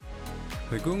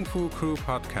the Gongfu Crew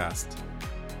podcast,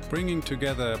 bringing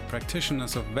together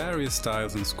practitioners of various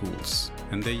styles and schools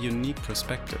and their unique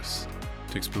perspectives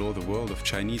to explore the world of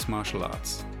Chinese martial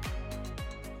arts.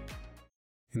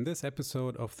 In this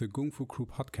episode of the Gongfu Crew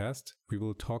podcast, we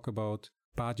will talk about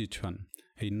Bajiquan,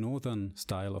 a northern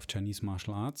style of Chinese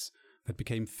martial arts that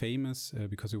became famous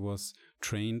because it was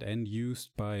trained and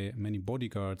used by many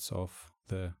bodyguards of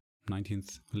the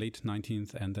late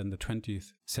 19th and then the 20th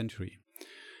century.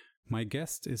 My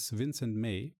guest is Vincent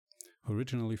May,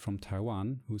 originally from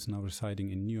Taiwan, who is now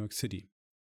residing in New York City.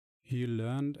 He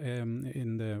learned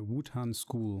in the Wutan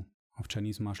School of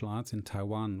Chinese martial arts in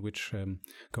Taiwan, which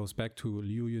goes back to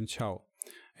Liu Yunqiao,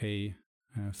 a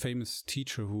famous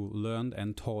teacher who learned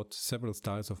and taught several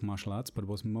styles of martial arts, but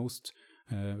was most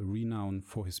renowned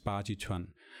for his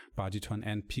Bajiquan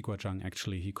and Piguazhang.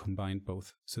 Actually, he combined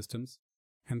both systems.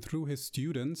 And through his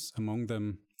students, among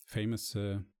them famous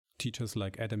teachers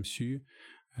like Adam Xu,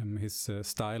 his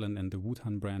style and the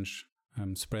Wutan branch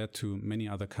spread to many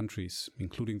other countries,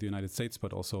 including the United States,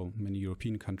 but also many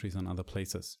European countries and other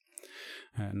places.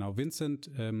 Now, Vincent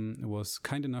was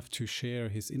kind enough to share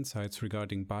his insights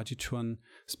regarding Bajiquan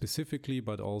specifically,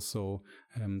 but also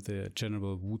the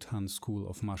general Wutan school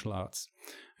of martial arts.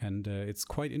 And it's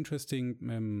quite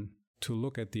interesting to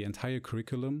look at the entire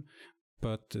curriculum.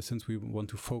 But since we want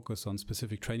to focus on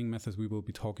specific training methods, we will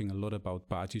be talking a lot about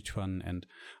Bajiquan and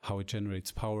how it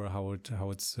generates power, how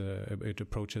it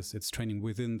approaches its training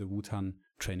within the Wutan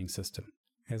training system.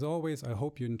 As always, I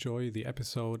hope you enjoy the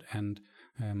episode, and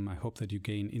I hope that you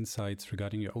gain insights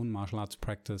regarding your own martial arts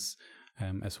practice,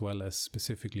 as well as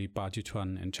specifically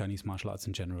Bajiquan and Chinese martial arts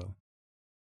in general.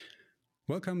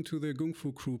 Welcome to the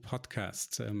Gongfu Crew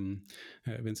podcast.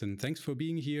 Vincent, thanks for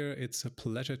being here. It's a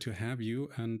pleasure to have you.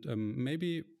 And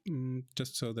maybe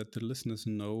just so that the listeners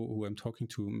know who I'm talking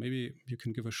to, maybe you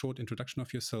can give a short introduction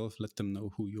of yourself, let them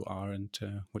know who you are and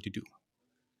what you do.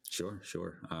 Sure.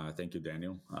 Thank you,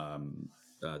 Daniel.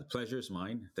 The pleasure is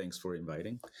mine. Thanks for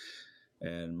inviting.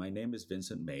 And my name is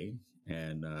Vincent May,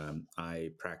 and I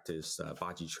practice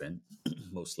Bajiquan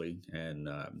mostly, and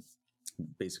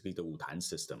basically the Wutan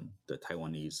system, the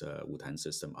Taiwanese Wutan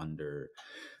system under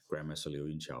Grandmaster Liu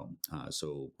Yunqiao.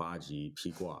 So Baji,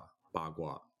 Pigua,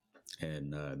 Bagua,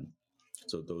 and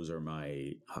so those are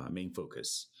my main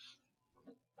focus.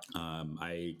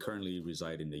 I currently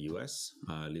reside in the U.S.,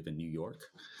 live in New York.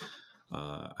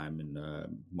 I'm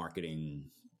in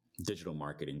digital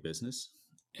marketing business.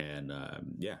 And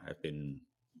I've been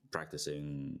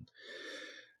practicing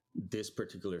this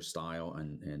particular style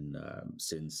and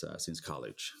since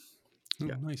college. Oh,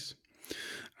 yeah. Nice.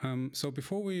 So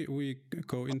before we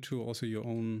go into also your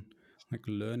own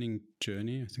learning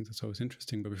journey, I think that's always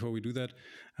interesting. But before we do that,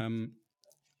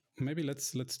 maybe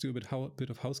let's do a bit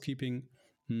of housekeeping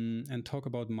and talk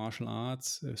about martial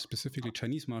arts, specifically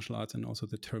Chinese martial arts, and also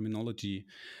the terminology.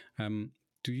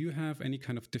 Do you have any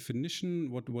kind of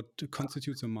definition? What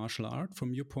constitutes a martial art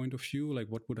from your point of view? Like,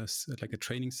 what would a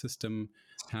training system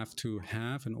have to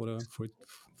have in order for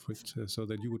it so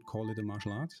that you would call it a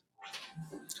martial art?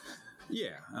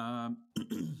 Yeah,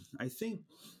 I think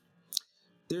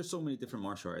there's so many different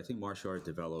martial arts. I think martial art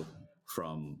developed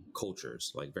from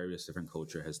cultures, like various different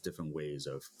culture has different ways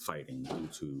of fighting due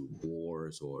to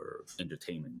wars or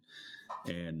entertainment.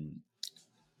 And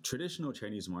traditional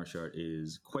Chinese martial art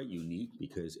is quite unique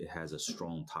because it has a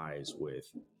strong ties with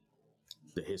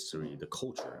the history, the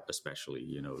culture,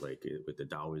 especially, with the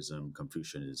Taoism,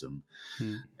 Confucianism,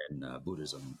 and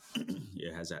Buddhism.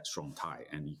 It has that strong tie,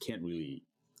 and you can't really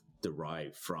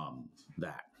derive from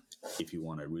that if you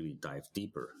want to really dive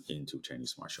deeper into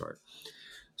Chinese martial art.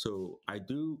 So I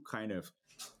do kind of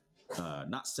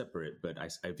not separate, but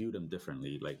I view them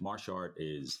differently. Like martial art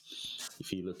is,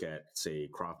 if you look at, say,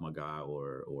 Krav Maga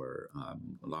or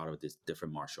a lot of this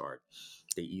different martial art,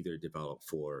 they either develop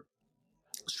for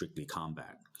strictly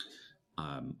combat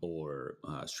or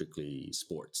strictly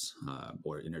sports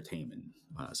or entertainment,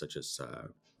 such as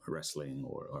wrestling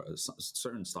or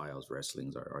certain styles of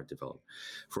wrestlings are developed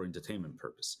for entertainment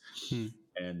purpose.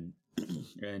 And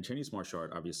Chinese martial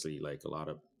art, obviously, like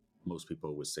most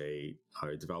people would say,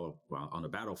 are developed on a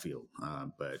battlefield,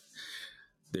 but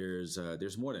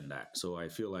there's more than that. So I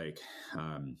feel like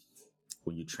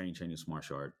when you train Chinese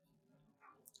martial art,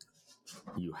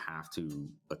 you have to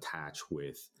attach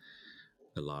with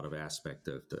a lot of aspect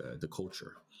of the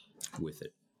culture with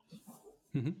it.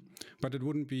 Mm-hmm. But it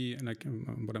wouldn't be,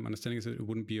 what I'm understanding is that it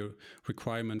wouldn't be a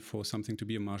requirement for something to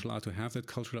be a martial art to have that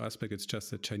cultural aspect. It's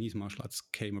just that Chinese martial arts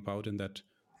came about in that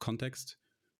context,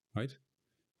 right?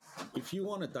 If you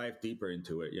want to dive deeper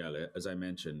into it, as I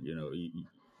mentioned,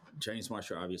 Chinese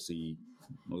martial art obviously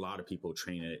A lot of people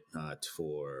train it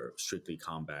for strictly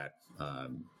combat,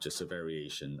 just a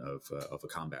variation of a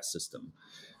combat system.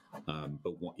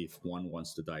 But if one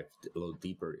wants to dive a little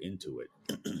deeper into it,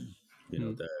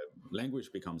 the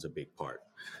language becomes a big part,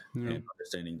 and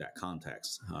understanding that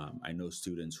context. I know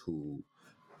students who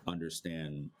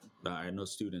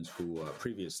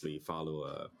previously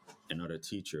follow another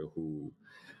teacher who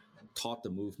taught the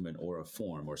movement or a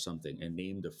form or something and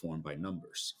named the form by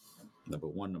numbers, number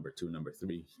 1, number 2, number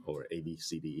 3, or A, B,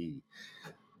 C, D, E.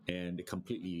 And it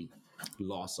completely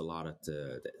lost a lot of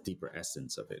the deeper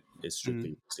essence of it. It's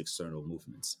strictly external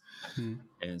movements.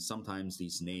 And sometimes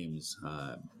these names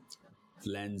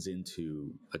lends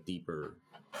into a deeper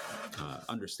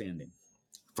understanding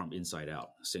from inside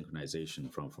out, synchronization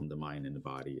from the mind and the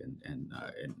body.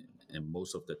 And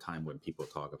most of the time when people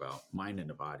talk about mind and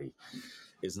the body,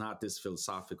 it's not this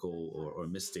philosophical or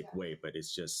mystic way, but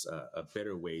it's just a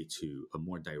better way a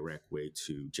more direct way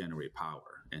to generate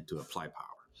power and to apply power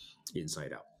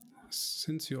inside out.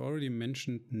 Since you already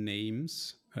mentioned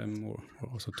names or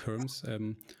also terms,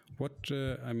 I'm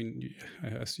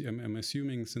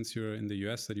assuming since you're in the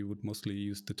US that you would mostly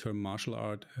use the term martial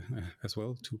art as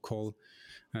well to call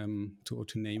to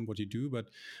name what you do. But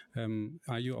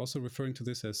are you also referring to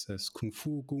this as Kung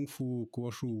Fu, Gongfu,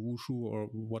 Guoshu, Wushu, or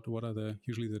what are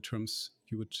usually the terms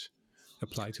you would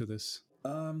apply to this?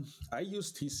 I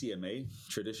use TCMA,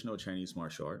 traditional Chinese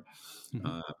martial art.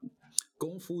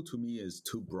 Gongfu to me is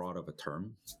too broad of a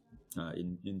term.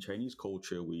 In Chinese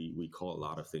culture, we call a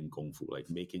lot of things Gongfu, like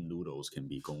making noodles can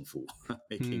be Gongfu,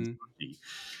 making sushi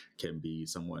can be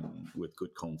someone with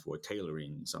good Gongfu, or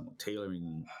tailoring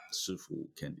shifu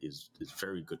is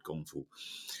very good Gongfu.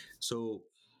 So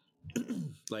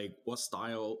like what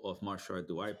style of martial art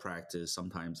do I practice?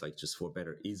 Sometimes like just for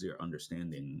better, easier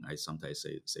understanding, I sometimes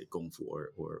say Gongfu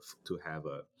or to have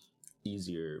a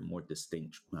easier, more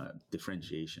distinct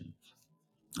differentiation.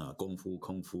 Gongfu,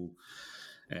 Kung Fu.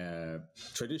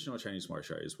 Traditional Chinese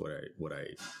martial art is what I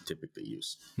typically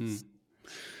use.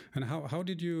 And how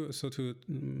did you? So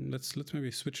let's maybe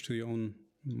switch to your own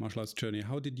martial arts journey.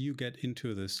 How did you get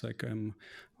into this? Like,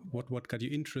 what got you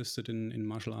interested in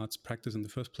martial arts practice in the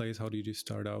first place? How did you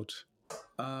start out?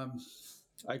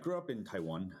 I grew up in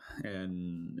Taiwan,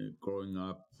 and growing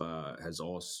up has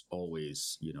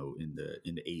always in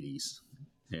the 80s.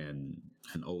 And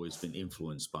always been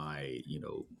influenced by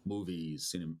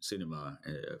movies, cinema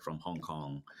from Hong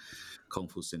Kong, Kung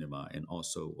Fu cinema, and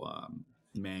also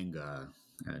manga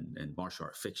and martial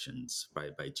art fictions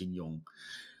by Jin Yong.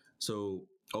 So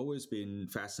always been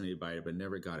fascinated by it, but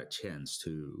never got a chance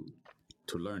to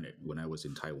learn it when I was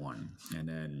in Taiwan. And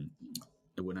then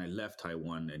when I left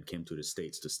Taiwan and came to the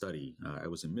States to study, I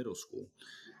was in middle school,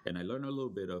 and I learned a little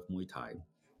bit of Muay Thai.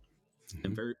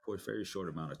 And for a very short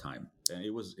amount of time. And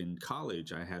it was in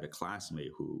college, I had a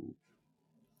classmate who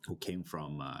came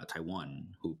from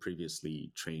Taiwan, who previously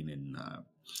trained in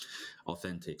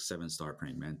authentic 7-star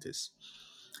praying mantis.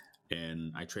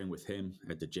 And I trained with him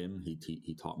at the gym.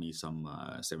 He taught me some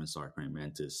 7-star praying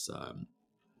mantis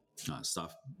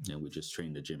stuff. And we just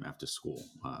trained the gym after school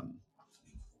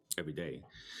every day.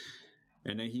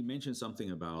 And then he mentioned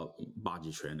something about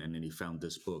Bajiquan, and then he found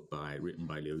this book written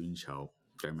by Liu Yunqiao,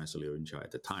 Grandmaster Liu Yunqiao at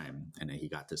the time, and then he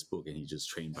got this book and he just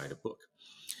trained by the book.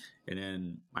 And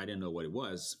then I didn't know what it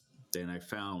was. Then my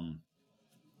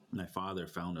father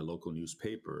found a local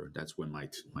newspaper. That's when my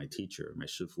teacher, my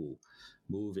shifu,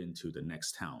 moved into the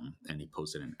next town, and he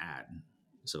posted an ad.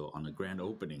 So on the grand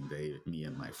opening day, me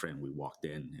and my friend, we walked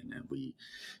in, and then we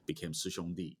became 师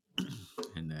兄弟,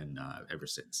 and then ever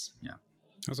since, yeah.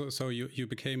 So you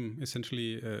became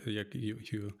essentially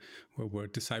you were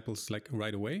disciples like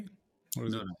right away? Or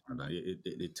is No.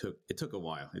 It took a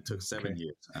while. It took 7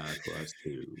 years for us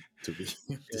to be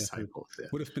disciples. Yeah.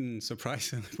 Would have been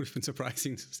surprising.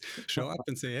 To show up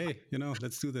and say, "Hey,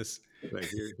 let's do this." Like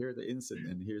here's the incense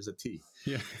and here's a tea.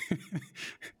 Yeah.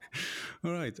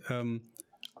 All right.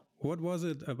 What was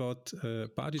it about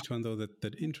Bajiquan though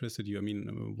that interested you? I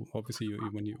mean, obviously,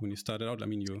 when you started out, I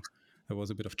mean, there was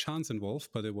a bit of chance involved,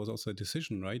 but it was also a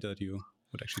decision, right, that you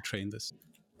would actually train this.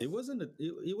 It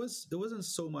wasn't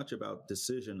so much about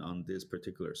decision on this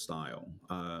particular style.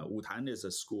 Wutan is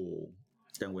a school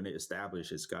that when it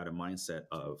established, it's got a mindset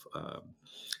of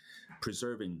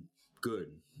preserving good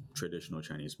traditional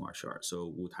Chinese martial arts.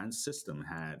 So Wutan's system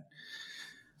had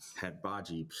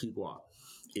Baji, Pigua.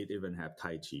 It even had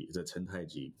Tai Chi. It's a Chen Tai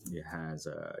Chi. It has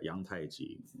Yang Tai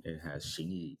Chi. It has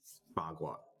Xingyi,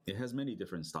 Bagua. It has many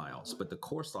different styles, but the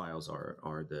core styles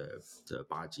are the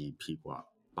Baji, Pigua,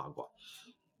 Bagua.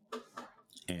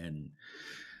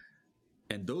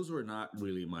 And those were not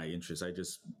really my interests. I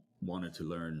just wanted to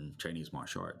learn Chinese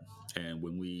martial art. And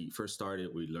when we first started,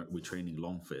 we trained in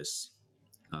long fist,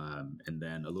 and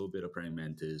then a little bit of praying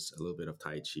mantis, a little bit of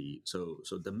Tai Chi. So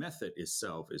the method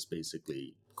itself is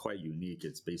basically quite unique.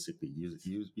 It's basically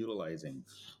utilizing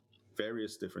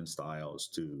various different styles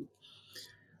to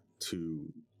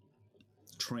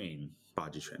train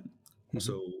Bajiquan. Mm-hmm.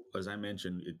 So as I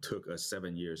mentioned, it took us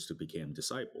 7 years to become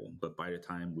disciple, but by the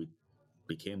time we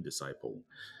became disciple,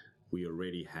 we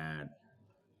already had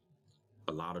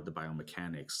a lot of the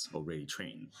biomechanics already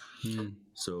trained. Mm-hmm.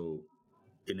 So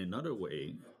in another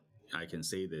way, I can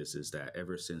say this is that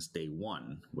ever since day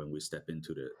one, when we step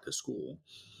into the school,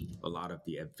 a lot of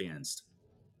the advanced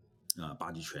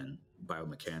Bajiquan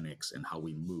biomechanics and how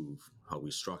we move, how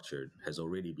we structured has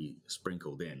already been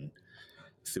sprinkled in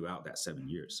throughout that 7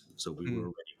 years. So we were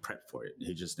already prepped for it.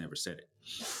 He just never said it.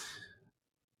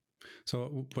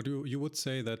 So what you would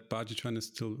say that Bajiquan is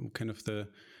still kind of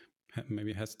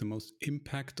maybe has the most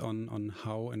impact on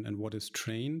how and what is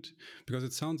trained? Because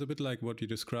it sounds a bit like what you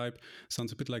describe,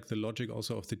 sounds a bit like the logic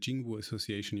also of the Jingwu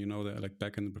Association, like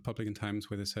back in the Republican times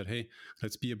where they said, hey,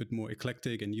 let's be a bit more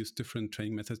eclectic and use different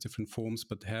training methods, different forms,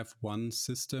 but have one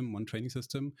system, one training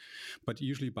system. But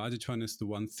usually Bajiquan is the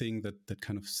one thing that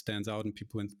kind of stands out, and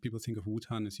when people think of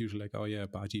Wutan, it's usually like, oh yeah,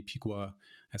 Baji Pigua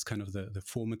as kind of the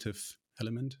formative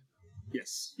element.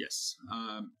 Yes.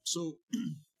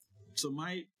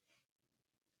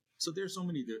 So there's so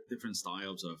many different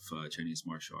styles of Chinese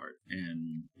martial art,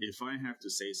 and if I have to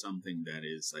say something that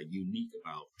is unique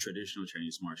about traditional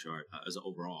Chinese martial art as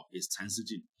overall, is Cansi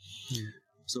Jin.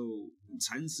 So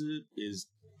Cansi is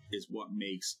what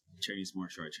makes Chinese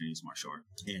martial art,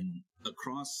 and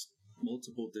across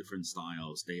multiple different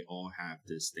styles, they all have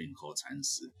this thing called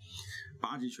Cansi.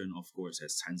 Bajiquan, of course,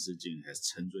 has Cansi Jin, has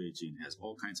Chen Zui Jin, has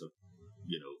all kinds of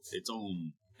its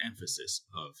own emphasis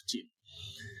of Jin.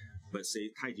 But say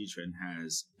Taiji Chuan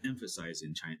has emphasized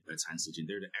in Cansi Jin,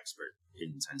 they're the expert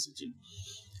in Cansi Jin.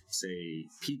 Say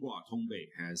Pigua Tongbei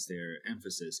has their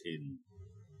emphasis in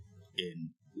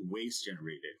waste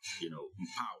generated,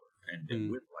 power and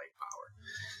whip-like power.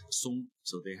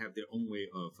 So they have their own way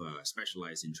of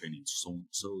specializing training.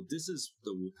 So this is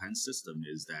the Wutan system,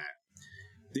 is that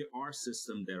there are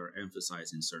systems that are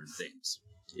emphasized in certain things.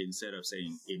 Instead of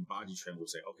saying in Bajiquan, we'll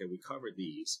say, okay, we cover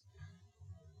these,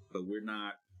 but we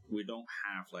don't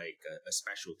have a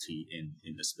specialty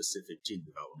in a specific Jin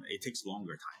development. It takes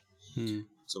longer time.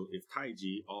 So if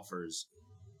Taiji offers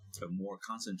a more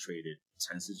concentrated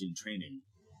Cansi Jin training,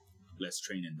 let's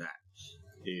train in that.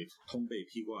 If Tongbei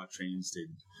Pigua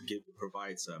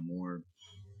provides a more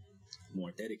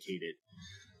dedicated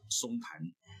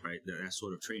Songtan, right, that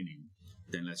sort of training,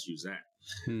 then let's use that.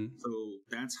 So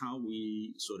that's how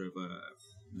we sort of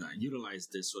utilize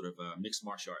this sort of mixed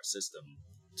martial art system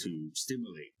to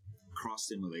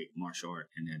cross-stimulate martial art,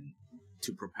 and then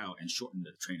to propel and shorten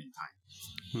the training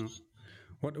time.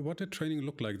 What did training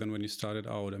look like then when you started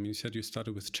out? I mean, you said you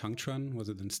started with Changchuan. Was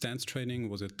it in stance training?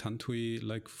 Was it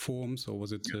Tantui-like forms, or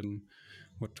was it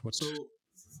what? So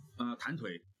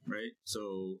Tantui, right?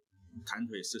 So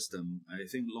Tantui system. I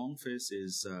think long fist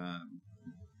is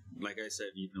like I said,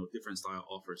 different style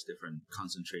offers different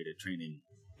concentrated training,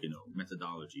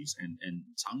 methodologies, and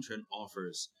Changchuan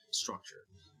offers structure.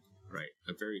 Right,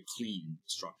 a very clean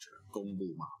structure.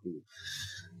 Gongfu, Mahu,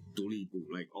 Dulibu,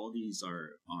 all these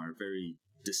are very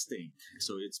distinct.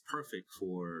 So it's perfect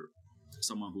for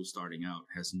someone who's starting out,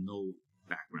 has no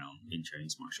background in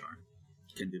Chinese martial art,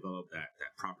 can develop that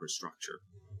proper structure.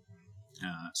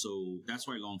 So that's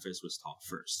why long fist was taught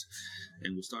first,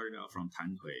 and we started out from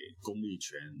Tantui, Gongli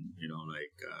Quan,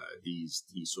 these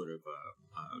sort of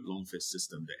long fist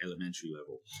system, the elementary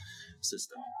level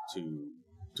system,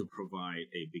 to provide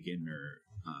a beginner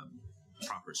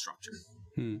proper structure.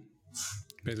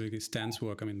 Basically stance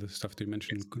work. I mean, the stuff that you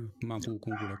mentioned, Mabu,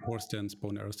 Kungfu, like horse stance, bow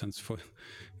and arrow stance, for in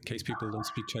case people don't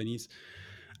speak Chinese.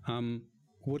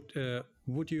 Would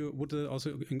it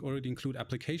also already include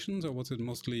applications, or was it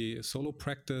mostly solo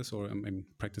practice, or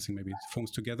practicing maybe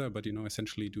forms together, but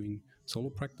essentially doing solo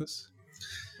practice?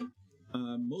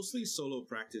 Mostly solo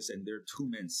practice, and they're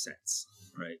two-man sets,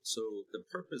 right? So the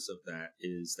purpose of that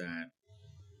is that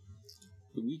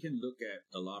we can look at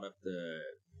a lot of the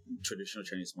traditional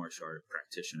Chinese martial art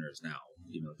practitioners now,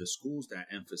 the schools that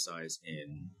emphasize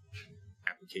in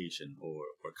application or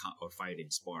fighting,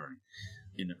 sparring.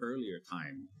 In the earlier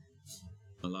time,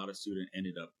 a lot of students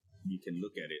you can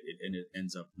look at it, and it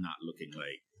ends up not looking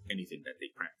like anything that they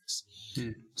practice.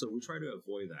 So we try to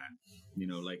avoid that.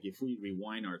 If we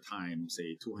rewind our time,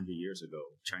 say 200 years ago,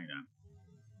 China,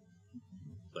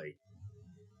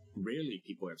 rarely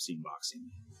people have seen boxing.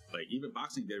 Like even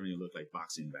boxing didn't really look like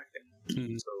boxing back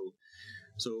then.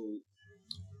 So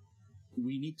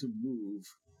we need to move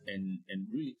and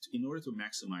really, in order to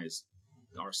maximize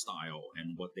our style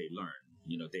and what they learn,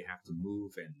 they have to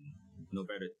move, and no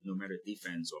matter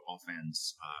defense or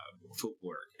offense,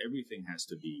 footwork, everything has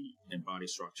to be in body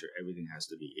structure. Everything has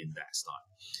to be in that style.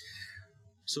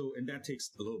 So, and that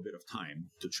takes a little bit of time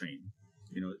to train.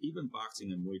 Even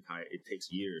boxing and Muay Thai, it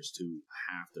takes years to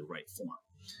have the right form.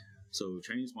 So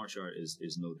Chinese martial art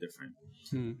is no different.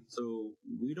 So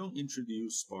we don't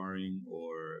introduce sparring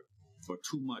or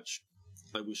too much.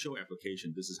 Like we show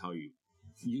application. This is how you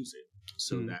use it,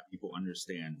 so that people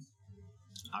understand.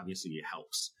 Obviously, it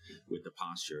helps with the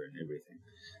posture and everything,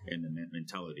 and the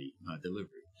mentality,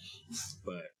 delivery.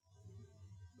 But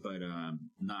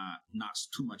not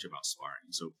too much about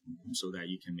sparring, so that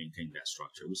you can maintain that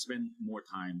structure. We spend more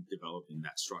time developing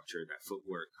that structure, that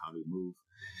footwork, how to move,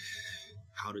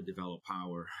 how to develop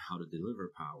power, how to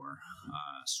deliver power,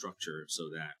 structure, so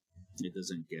that it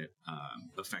doesn't get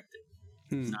affected.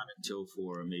 Not until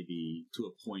for maybe to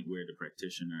a point where the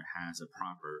practitioner has a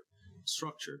proper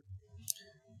structure,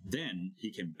 then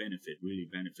he can really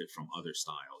benefit from other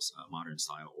styles, modern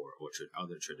style or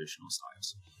other traditional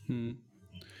styles.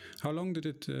 How long did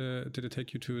it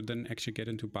take you to then actually get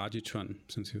into Bajiquan,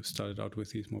 since you started out with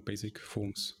these more basic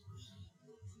forms?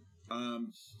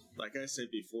 Like I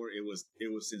said before, it was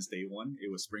since day one.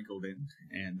 It was sprinkled in,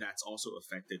 and that's also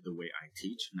affected the way I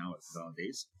teach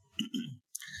nowadays.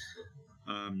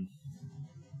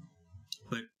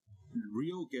 But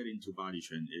real get into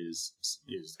Bajiquan is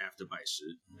after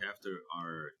Baishi, after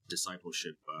our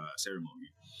discipleship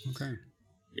ceremony. Okay.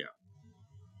 Yeah.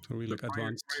 So really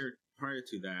advanced. Prior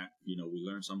to that, we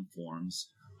learned some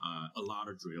forms, a lot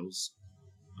of drills,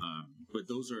 but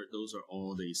those are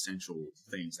all the essential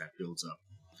things that builds up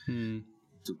to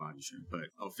Bajiquan.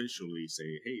 But officially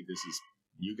say, hey, this is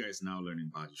you guys now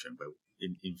learning Bajiquan, but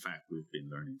in fact, we've been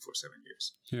learning for 7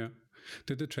 years. Yeah.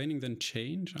 Did the training then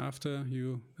change after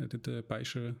you did the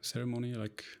Baishi ceremony?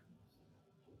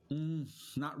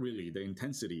 Not really. The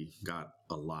intensity got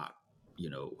a lot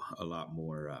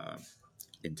more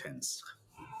intense.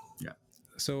 Yeah.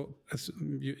 So as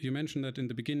you mentioned that in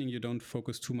the beginning you don't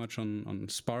focus too much on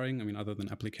sparring, other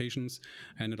than applications,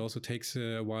 and it also takes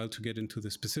a while to get into the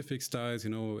specific styles,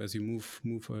 as you move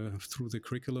through the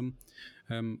curriculum.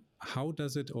 How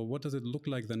does it, or what does it look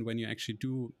like then when you actually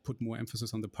do put more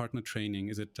emphasis on the partner training?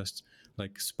 Is it just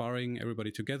like sparring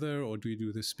everybody together, or do you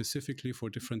do this specifically for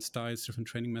different styles, different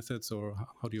training methods, or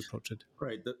how do you approach it?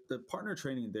 Right. The partner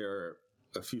training, there are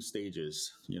a few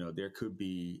stages. There could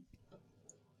be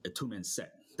a two-man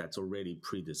set that's already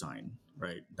pre-designed,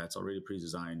 right? That's already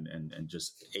pre-designed, and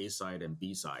just A side and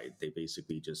B side, they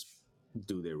basically just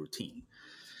do their routine.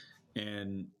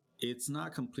 And it's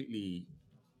not completely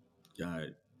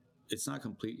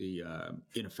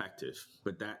ineffective,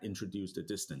 but that introduced the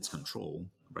distance control,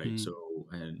 right? So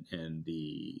and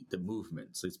the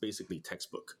movement. So it's basically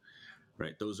textbook,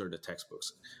 right? Those are the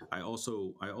textbooks. I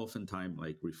oftentimes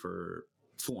refer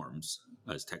forms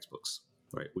as textbooks.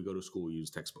 Right, we go to school, we use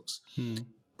textbooks,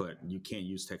 but you can't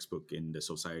use textbook in the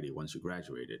society once you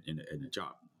graduated in a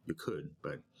job. You could,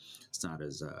 but it's not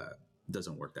as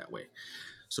doesn't work that way.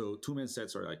 So two-man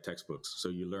sets are like textbooks. So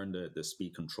you learn the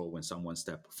speed control. When someone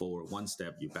step forward one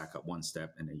step, you back up one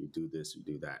step, and then you do this, you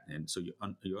do that, and so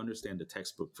you understand the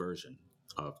textbook version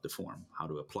of the form, how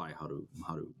to apply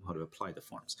the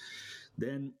forms.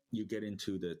 Then you get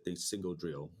into the single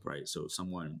drill, right? So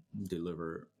someone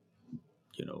deliver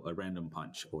a random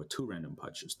punch, or 2 random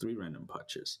punches, 3 random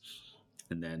punches,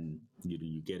 and then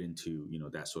you get into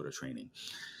that sort of training.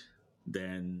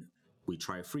 Then we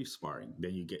try free sparring.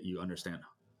 Then you understand,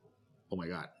 oh my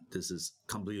God, this is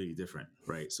completely different,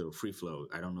 right? So free flow,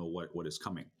 I don't know what is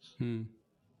coming.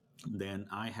 Then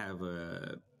I have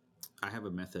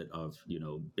a method of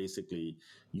basically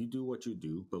you do what you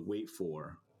do, but wait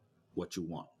for what you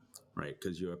want, right?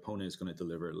 Because your opponent is going to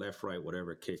deliver left, right,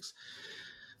 whatever kicks.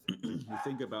 You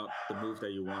think about the move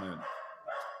that you want to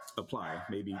apply,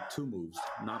 maybe 2 moves,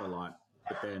 not a lot,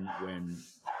 but then when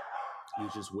you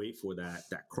just wait for that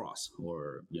cross,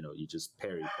 or you just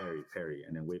parry,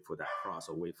 and then wait for that cross,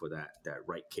 or wait for that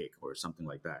right kick or something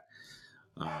like that.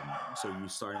 So you're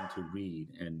starting to read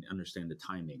and understand the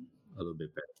timing a little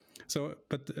bit better. So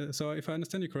if I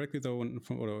understand you correctly, though,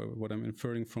 what I'm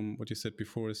inferring from what you said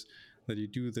before is that you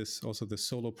do this also the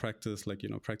solo practice,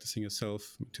 practicing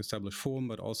yourself to establish form,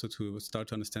 but also to start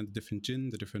to understand the different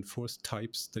jin, the different force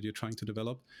types that you're trying to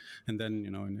develop, and then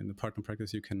in the partner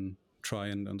practice you can try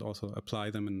and also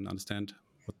apply them and understand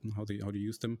how to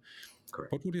use them.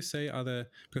 Correct. What would you say are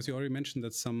because you already mentioned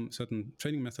that some certain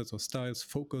training methods or styles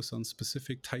focus on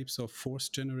specific types of force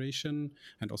generation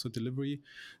and also delivery.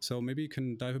 So maybe you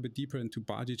can dive a bit deeper into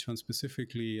Bajiquan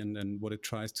specifically and what it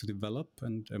tries to develop,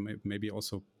 and maybe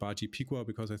also Bajiquan,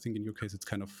 because I think in your case it's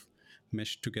kind of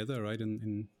meshed together, right,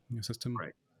 in your system.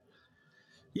 Right.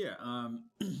 Yeah.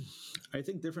 I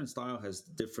think different style has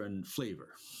different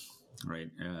flavor, right?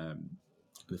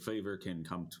 The flavor can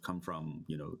come from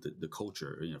the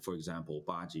culture. For example,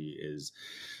 Baji is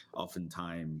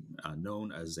oftentimes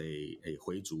known as a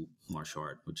Huizhu martial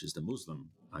art, which is the Muslim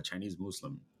Chinese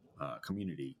Muslim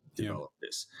community developed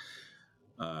this.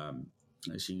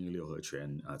 新六合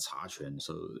拳, 茶拳,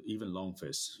 so even long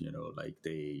fist, like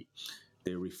they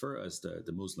refer as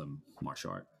the Muslim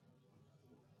martial art.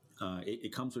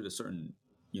 It comes with a certain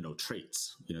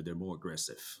traits. They're more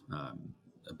aggressive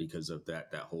because of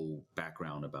that whole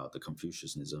background about the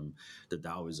Confucianism, the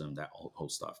Taoism, that whole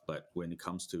stuff. But when it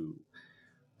comes to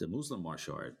the Muslim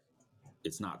martial art,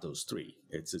 it's not those three.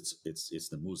 It's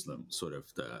the Muslim sort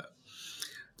of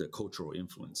the cultural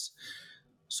influence.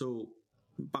 So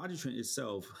Bajiquan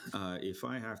itself, if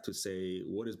I have to say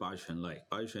what is Bajiquan like,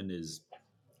 Bajiquan is,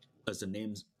 as the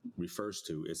name refers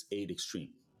to, is 8 extreme,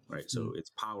 right? So its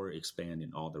power expand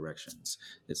in all directions.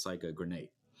 It's like a grenade.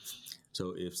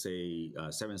 So if, say,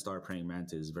 7-star praying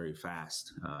mantis is very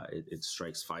fast, it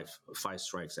strikes five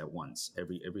strikes at once.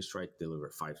 Every strike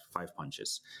delivers five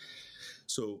punches.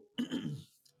 So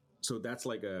so that's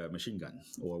like a machine gun,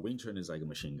 or Wing Chun is like a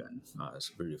machine gun.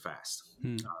 It's really fast.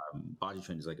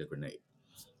 Bajiquan is like a grenade,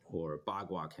 or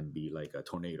Bagua can be like a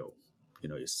tornado.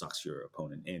 It sucks your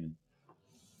opponent in.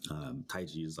 Tai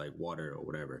Chi is like water or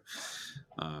whatever.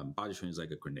 Bajiquan is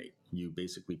like a grenade. You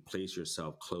basically place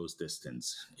yourself close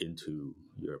distance into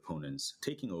your opponent's,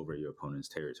 taking over your opponent's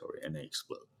territory, and they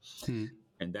explode.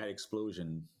 And that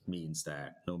explosion means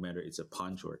that no matter it's a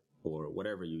punch or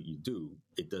whatever you do,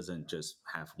 it doesn't just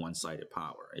have one-sided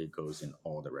power. It goes in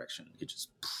all directions.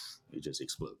 It just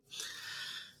explodes.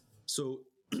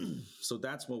 So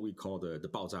that's what we call the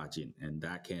爆炸劲, and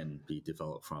that can be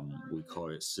developed from, we call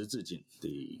it 十字劲,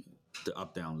 the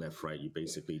up, down, left, right. You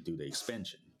basically do the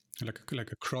expansion. Like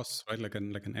a cross, right? Like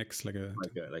an X, like a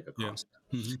cross.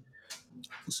 Yeah. Mm-hmm.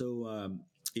 So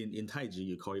in Tai Chi,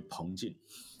 you call it 彭劲,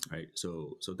 right?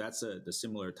 So that's the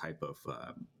similar type of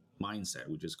mindset.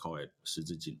 We just call it 十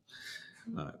字劲,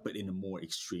 but in a more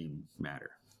extreme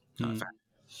fashion.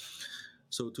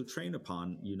 So to train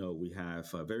upon, we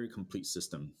have a very complete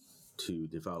system to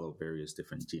develop various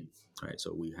different jin, right?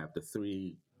 So we have the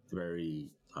 3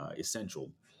 very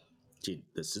essential jin,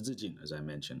 the 十字劲, as I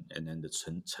mentioned, and then the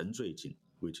沉醉劲,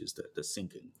 which is the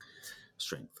sinking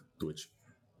strength, which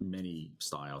many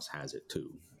styles has it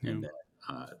too, and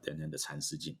then the 禅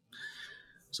师劲.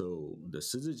 So the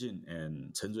十字劲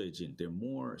and 沉醉劲, they're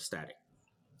more static.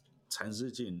 禅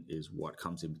师劲 is what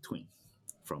comes in between,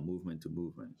 from movement to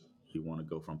movement. You want to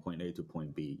go from point A to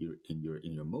point B. You're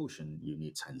in your motion, you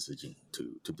need 禅师劲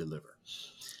to deliver.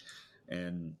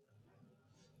 And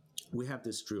we have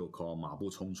this drill called 马步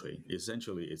冲锤.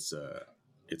 Essentially, it's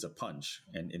a punch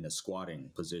and in a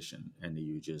squatting position, and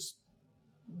you just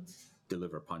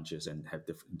deliver punches and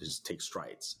just take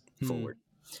strides forward.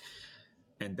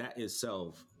 And that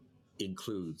itself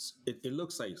includes, it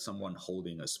looks like someone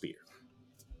holding a spear.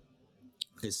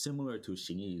 It's similar to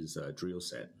Xingyi's drill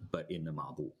set, but in the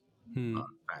马步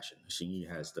fashion. Xingyi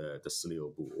has the 四六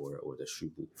步 or the 虚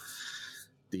步.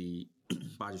 The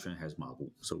Bajiquan has 马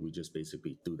步, so we just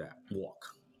basically do that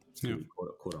walk,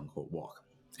 quote unquote walk,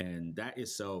 and that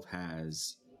itself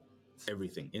has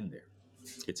everything in there.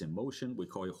 It's in motion. We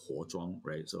call it 活桩,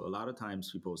 right? So a lot of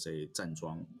times people say 站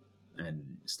桩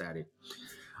and static,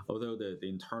 although the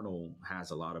internal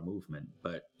has a lot of movement,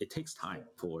 but it takes time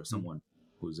for someone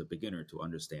who's a beginner to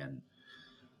understand,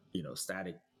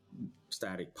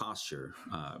 static posture,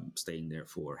 staying there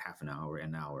for half an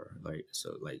hour, right?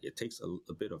 So like it takes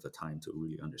a bit of the time to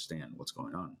really understand what's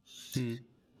going on.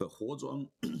 But 活桩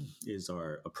is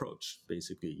our approach.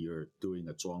 Basically, you're doing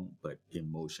a 桩 but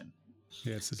in motion.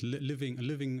 Yeah, it's a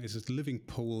living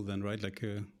pole then, right? Like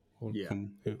or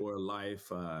a live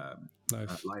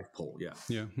pole.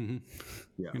 Yeah.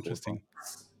 Interesting.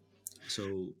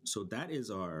 So that is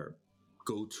our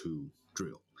go-to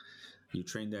drill. You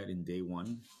train that in day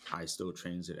 1. I still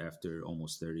train it after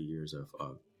almost 30 years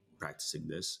of practicing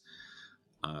this.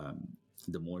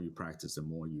 The more you practice, the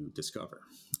more you discover.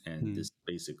 And this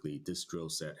drill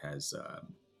set has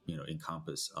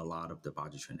encompassed a lot of the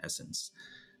Bajiquan essence,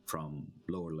 from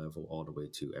lower level all the way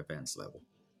to advanced level.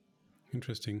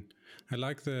 Interesting. I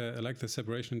like the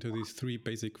separation into these three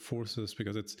basic forces,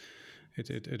 because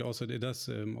it does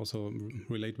also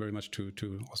relate very much to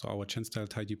also our Chen style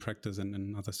Taiji practice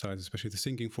and other styles, especially the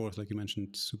sinking force, like you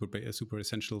mentioned, super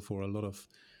essential for a lot of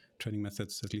training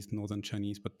methods, at least Northern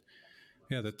Chinese. But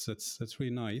yeah, that's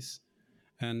really nice.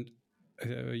 And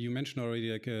you mentioned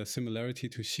already like a similarity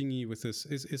to Xingyi with this.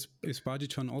 Is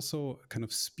Bajiquan also kind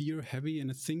of spear heavy in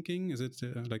its thinking? Is it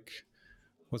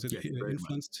was it Yes, very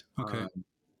influenced? much. Okay.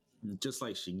 Just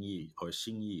like Xingyi,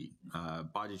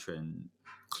 Bajiquan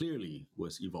clearly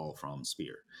was evolved from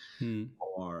spear.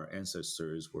 Our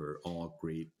ancestors were all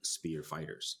great spear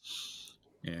fighters.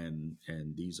 And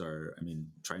these are, I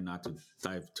mean, try not to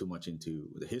dive too much into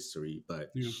the history,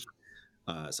 but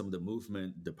some of the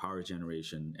movement, the power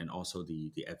generation, and also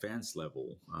the advanced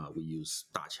level, we use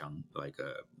daqiang, like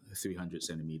a 300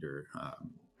 centimeter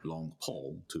long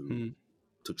pole to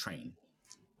train.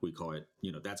 We call it,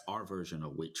 that's our version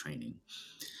of weight training.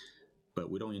 But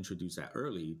we don't introduce that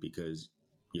early because,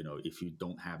 if you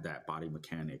don't have that body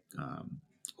mechanic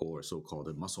or so-called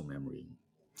the muscle memory,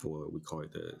 or we call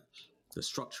it the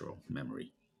structural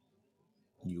memory,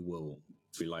 you will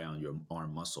rely on your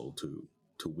arm muscle to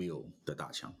wield the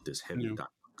daqiang, this heavy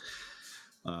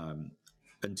daqiang.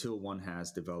 Until one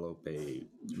has developed a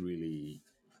really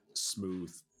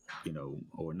smooth,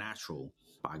 or natural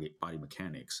body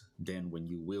mechanics, then when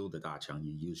you wield the daqiang,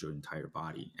 you use your entire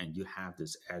body, and you have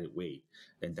this added weight,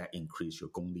 and that increase your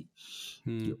gongli,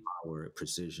 your power,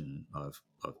 precision of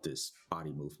this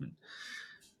body movement.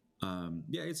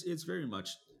 It's very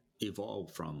much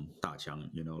evolved from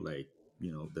daqiang.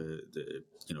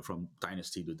 From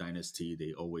dynasty to dynasty,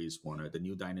 they always the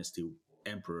new dynasty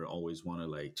emperor always want to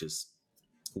like just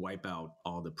wipe out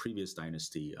all the previous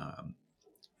dynasty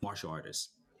martial artists,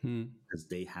 because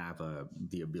they have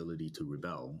the ability to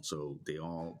rebel. So they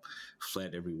all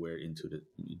fled everywhere into the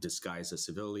disguise as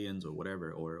civilians or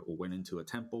whatever, or went into a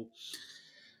temple,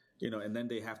 and then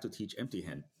they have to teach empty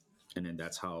hand. And then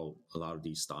that's how a lot of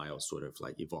these styles sort of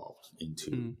like evolved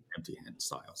into empty hand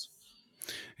styles.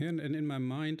 Yeah, and in my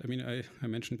mind, I mean, I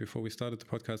mentioned before we started the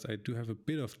podcast, I do have a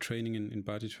bit of training in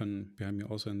Bajiquan behind me,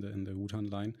 also in the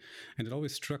Wutan line, and it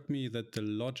always struck me that the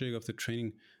logic of the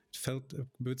training felt a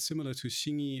bit similar to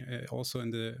Xingyi, also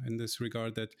in this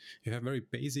regard, that you have very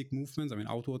basic movements. I mean,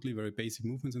 outwardly very basic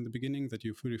movements in the beginning that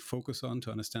you really focus on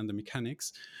to understand the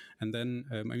mechanics, and then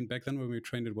I mean, back then when we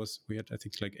trained, we had I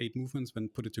think like 8 movements, then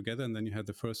put it together, and then you had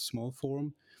the first small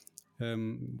form.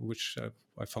 Which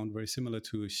I found very similar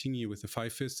to Xingyi with the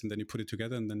 5 fists, and then you put it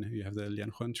together, and then you have the Lian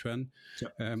Huan Quan.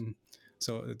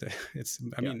 So it's,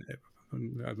 I mean,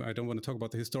 I don't want to talk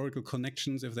about the historical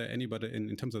connections, if there are any, but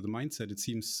in terms of the mindset, it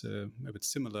seems a bit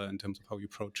similar in terms of how you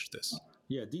approach this.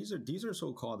 Yeah, these are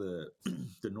so-called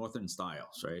the Northern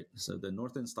styles, right? So the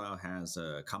Northern style has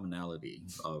a commonality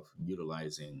of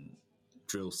utilizing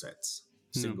drill sets,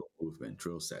 single movement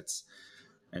drill sets.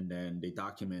 And then they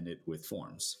document it with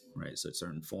forms, right? So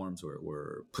certain forms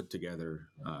were put together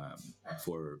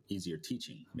for easier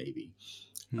teaching, maybe.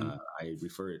 I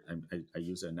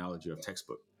use the analogy of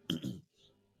textbook.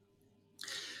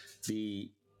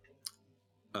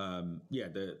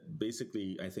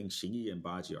 Basically, I think Xingyi and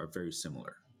Baji are very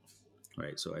similar,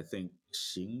 right? So I think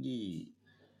Xingyi's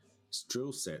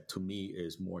drill set to me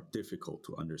is more difficult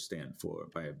to understand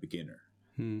by a beginner.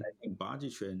 I think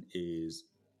Bajiquan is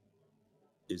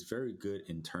very good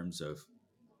in terms of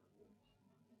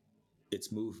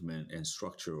its movement and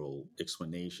structural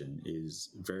explanation is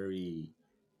very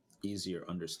easier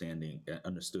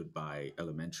understood by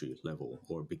elementary level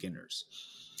or beginners.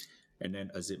 And then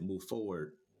as it moves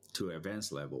forward to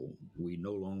advanced level, we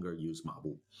no longer use ma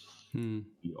bu.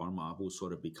 Our ma bu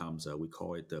sort of becomes, we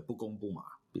call it the bu gong bu ma,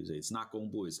 because it's not gong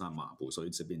bu, it's not ma bu, so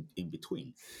it's a bit in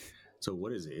between. So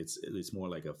what is it? It's more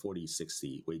like a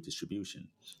 40-60 weight distribution.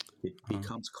 It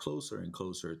becomes closer and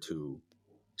closer to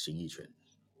Xingyi Quan.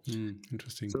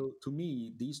 Interesting. So to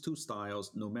me, these two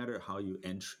styles, no matter how you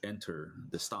enter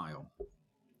the style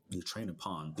you train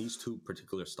upon, these two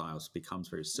particular styles becomes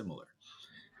very similar.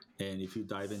 And if you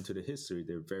dive into the history,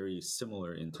 they're very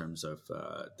similar in terms of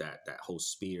that whole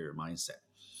spear mindset,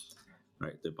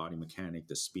 right? The body mechanic,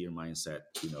 the spear mindset,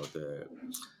 the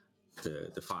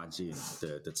fajin,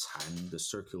 the can, the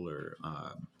circular,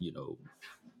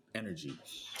 energy.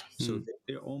 So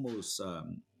they're almost,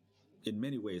 in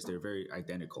many ways, they're very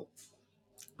identical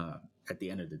at the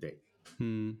end of the day.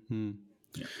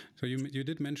 Yeah. So you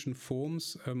did mention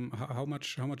forms. How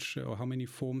much or how many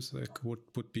forms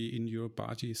would be in your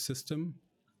Baji system?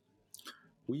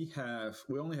 We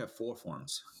only have 4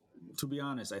 forms. To be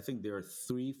honest, I think there are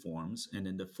 3 forms, and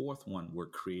then the 4th one were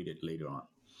created later on.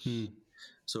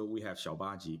 So we have 小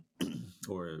八级,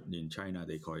 or in China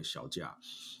they call it 小架,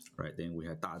 right? Then we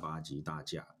have 大八级, 大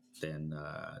架. Then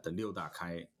the 六大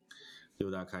开, 六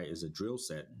大开 is a drill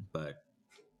set, but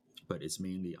it's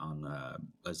mainly on,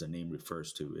 as the name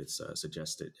refers to, it's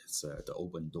suggested, it's the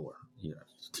open door.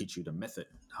 Teach you the method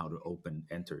how to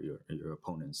enter your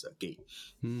opponent's gate.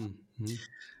 Mm-hmm.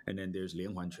 And then there's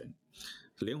连环拳.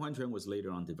 连环拳 was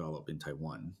later on developed in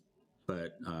Taiwan,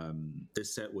 but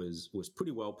this set was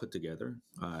pretty well put together.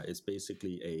 It's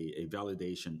basically a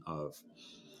validation of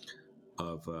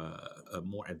a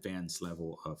more advanced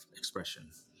level of expression.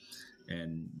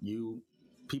 And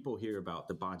people hear about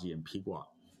the Baji and Pigua.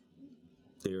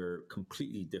 They're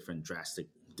completely different,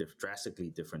 drastically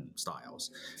different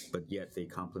styles, but yet they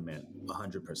complement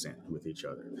 100% with each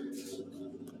other.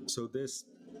 So this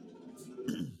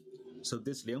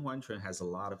连环拳 has a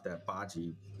lot of that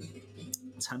Baji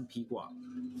参 Pigua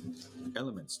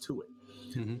elements to it.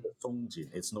 Mm-hmm.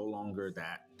 It's no longer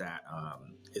that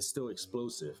it's still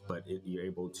explosive, but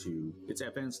it's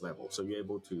advanced level, so you're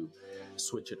able to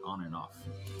switch it on and off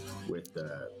with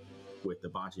the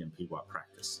Baji and Pigua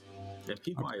practice. And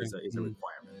Pigua is a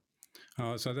requirement.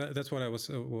 So that's what I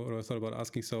thought about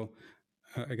asking. So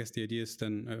I guess the idea is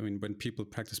then, I mean, when people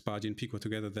practice Baji and Pigua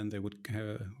together, then they would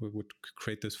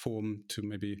create this form to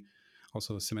maybe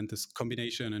also cement this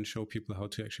combination and show people how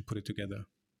to actually put it together.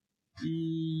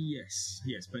 Yes,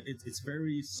 but it's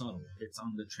very subtle. It's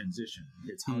on the transition.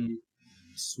 It's how you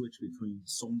switch between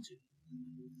songjin.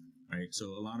 Right, so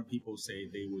a lot of people say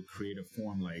they would create a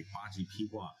form like Baji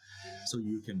Pigua, so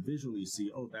you can visually see,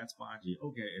 oh, that's Baji,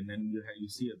 okay, and then you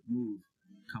see a move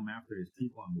come after his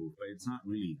Pigua move, but it's not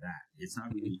really that. It's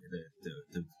not really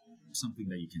the something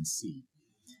that you can see.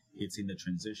 It's in the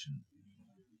transition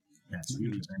that's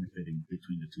really benefiting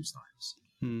between the two styles.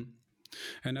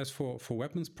 And as for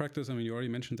weapons practice, I mean, you already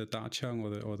mentioned the daqiang or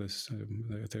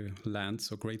the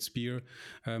lance or great spear.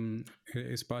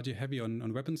 Is Baji heavy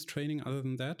on weapons training other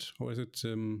than that? Or is it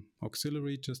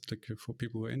auxiliary, just like for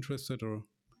people who are interested? Or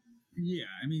yeah,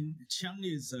 I mean, qiang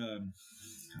is,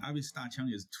 obviously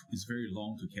daqiang is very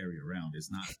long to carry around.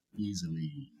 It's not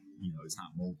easily, it's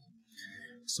not mobile.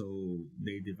 So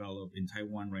they develop in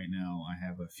Taiwan right now. I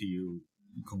have a few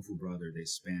Kung Fu brother, they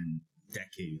spend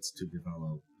decades to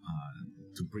develop,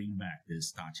 to bring back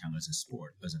this daqiang as a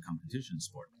sport, as a competition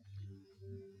sport.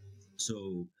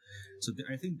 So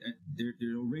I think that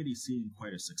they're already seeing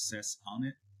quite a success on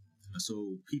it.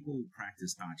 So people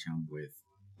practice daqiang with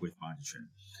Bajiquan.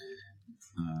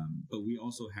 But we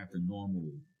also have the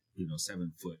normal,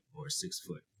 7 foot or 6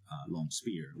 foot long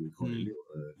spear. We call it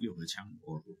六合枪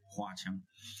or 花枪.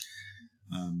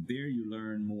 There you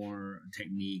learn more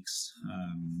techniques,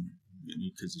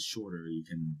 because it's shorter,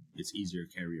 it's easier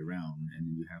to carry around,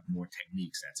 and you have more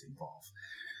techniques that's involved.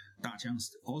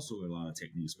 Daqiang's also a lot of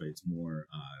techniques, but it's more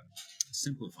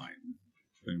simplified.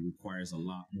 But it requires a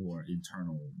lot more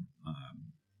internal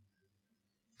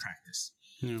practice.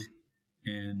 Yeah.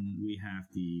 And we have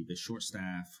the short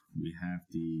staff. We have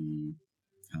the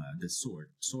sword.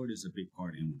 Sword is a big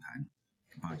part in Wutan,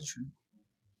 Bajiquan.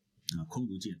 空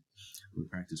竹剑, we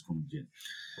practice 空竹剑.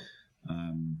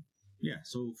 Yeah,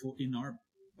 so in our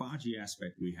Baji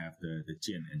aspect, we have the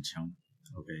jian and qiang,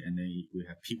 okay, and then we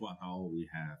have Pigua Dao, we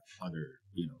have other,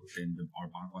 then our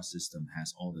Bagua system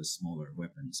has all the smaller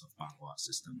weapons of Bagua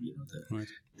system,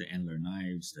 the antler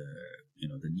knives,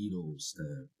 the needles,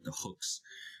 the hooks,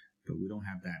 but we don't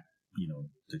have that,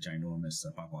 the ginormous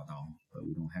Bagua Dao, but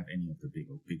we don't have any of the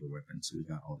bigger weapons, so we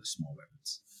got all the small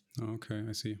weapons. Okay,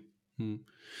 I see.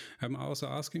 I'm also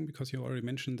asking because you already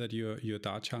mentioned that your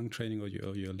daqiang training or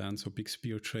your lance or big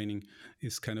spear training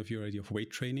is kind of your idea of weight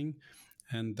training,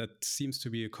 and that seems to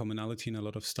be a commonality in a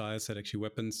lot of styles, that actually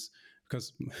weapons,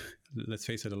 because let's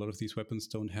face it, a lot of these weapons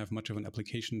don't have much of an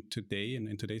application today and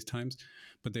in today's times,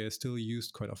 but they are still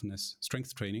used quite often as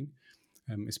strength training.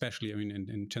 Especially, I mean,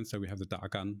 in Chensta we have the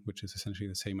dagan, which is essentially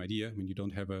the same idea. I mean, you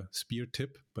don't have a spear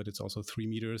tip, but it's also 3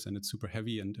 meters and it's super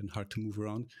heavy and hard to move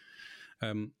around.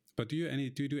 But do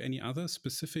you do any other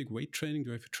specific weight training?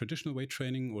 Do you have traditional weight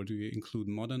training, or do you include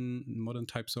modern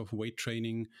types of weight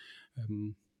training?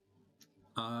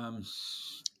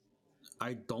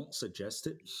 I don't suggest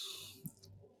it,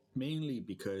 mainly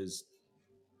because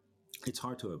it's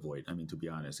hard to avoid. I mean, to be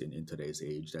honest, in today's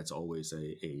age, that's always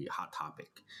a hot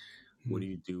topic. What do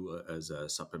you do as a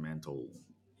supplemental,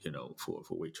 for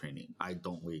weight training? I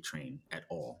don't weight train at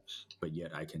all, but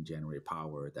yet I can generate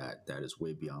power that is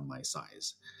way beyond my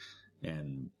size.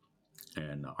 And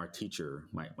our teacher,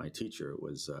 my teacher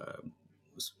was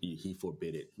he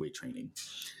forbade weight training.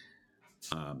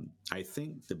 I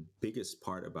think the biggest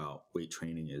part about weight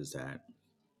training is that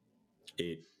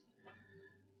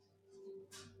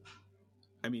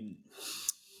I mean,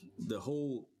 the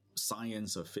whole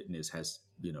science of fitness has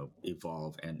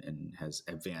evolved and has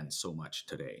advanced so much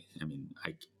today. I mean,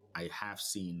 I have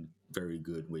seen very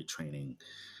good weight training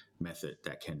method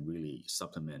that can really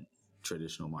supplement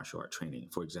traditional martial art training.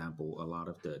 For example, a lot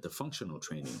of the functional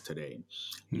training today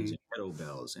using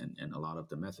kettlebells and a lot of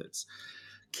the methods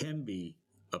can be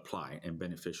applied and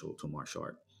beneficial to martial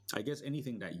art. I guess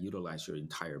anything that utilize your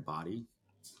entire body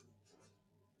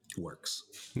works.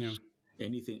 Yeah.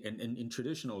 Anything and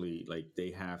traditionally, like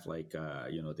they have like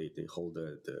they hold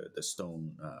the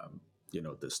stone,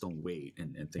 the stone weight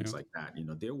and things like that.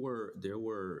 There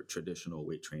were traditional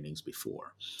weight trainings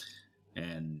before,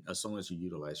 and as long as you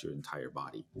utilize your entire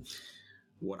body.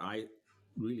 What I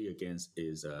really against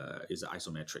is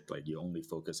isometric, like you only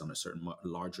focus on a certain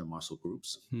larger muscle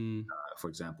groups. For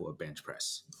example, a bench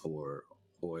press or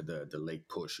the leg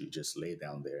push. You just lay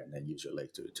down there and then use your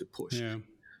leg to push. Yeah.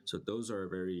 So those are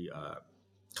very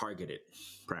targeted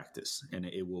practice, and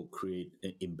it will create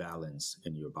an imbalance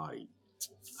in your body.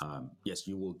 Yes,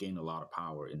 you will gain a lot of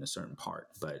power in a certain part,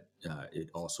 but it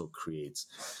also creates,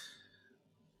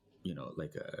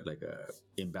 like a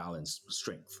imbalanced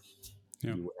strength.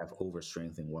 Yeah. You will have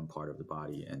overstrength in one part of the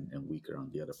body and weaker on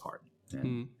the other part,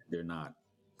 and they're not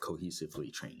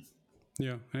cohesively trained.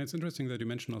 Yeah, and it's interesting that you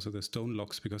mentioned also the stone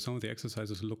locks, because some of the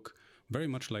exercises look very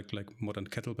much like modern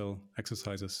kettlebell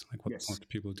exercises, like what most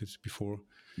people did before.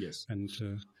 Yes. And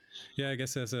I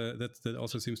guess that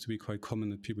also seems to be quite common,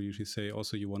 that people usually say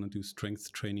also you want to do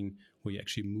strength training where you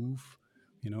actually move,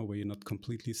 where you're not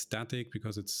completely static,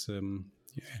 because it's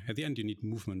at the end you need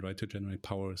movement, right, to generate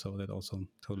power. So that also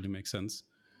totally makes sense.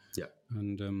 Yeah.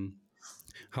 And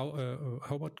how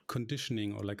about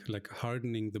conditioning or like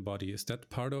hardening the body? Is that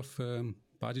part of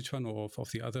Bajiquan or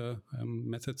of the other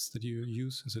methods that you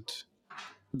use? Is it?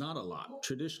 Not a lot.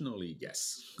 Traditionally,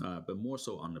 yes, but more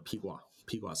so on the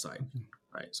Pigua side,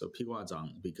 right? So Pigua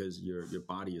zang, because your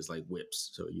body is like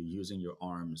whips, so you're using your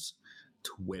arms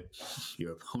to whip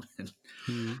your opponent,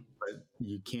 but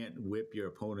you can't whip your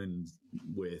opponent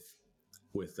with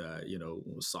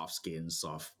soft skin,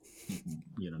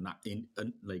 not in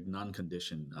like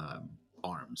non-conditioned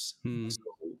arms. So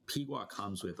Pigua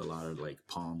comes with a lot of like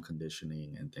palm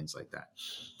conditioning and things like that.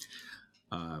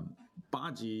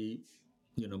 Baji,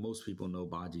 most people know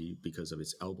Baji because of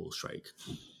its elbow strike,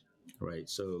 right?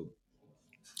 So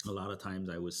a lot of times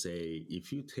I would say,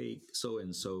 if you take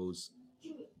so-and-so's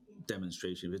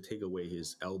demonstration, if you take away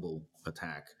his elbow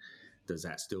attack, does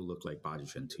that still look like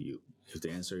Bajiquan to you? If the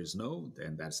answer is no,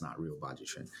 then that's not real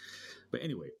Bajiquan. But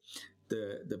anyway,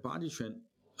 the Bajiquan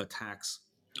attacks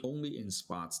only in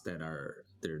spots that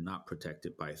they're not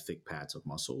protected by thick pads of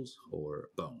muscles or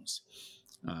bones.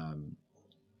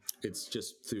 It's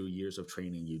just through years of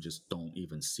training, you just don't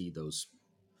even see those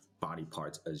body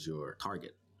parts as your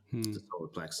target. The solar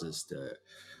plexus,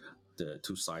 the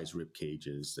two sides rib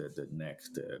cages, the neck,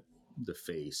 the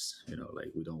face.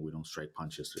 Like we don't strike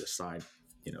punches to the side.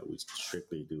 We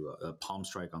strictly do a palm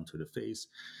strike onto the face.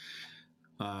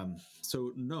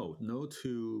 So no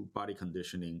to body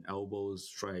conditioning. Elbow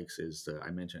strikes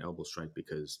I mentioned elbow strike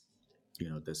because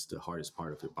that's the hardest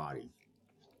part of your body.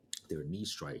 There are knee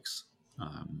strikes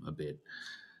a bit.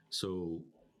 So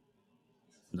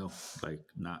no, like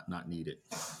not needed.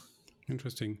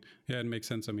 Interesting. Yeah, it makes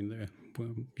sense. I mean,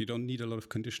 you don't need a lot of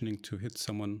conditioning to hit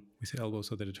someone with the elbow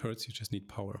so that it hurts. You just need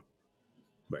power.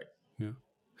 Right. Yeah.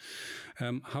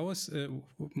 How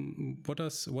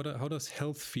does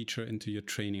health feature into your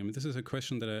training? I mean, this is a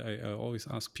question that I always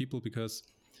ask people, because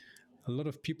a lot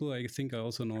of people, I think, are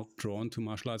also not drawn to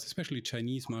martial arts, especially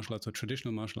Chinese martial arts or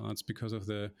traditional martial arts, because of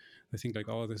they think like,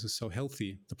 oh, this is so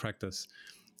healthy, the practice.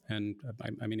 And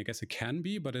I mean, I guess it can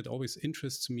be, but it always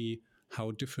interests me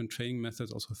how different training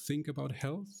methods also think about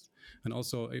health. And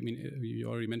also, I mean, you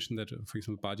already mentioned that, for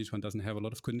example, Bajiquan doesn't have a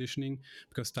lot of conditioning,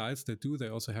 because styles that do, they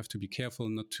also have to be careful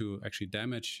not to actually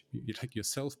damage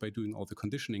yourself by doing all the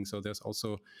conditioning. So there's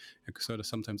also sort of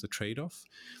sometimes a trade-off.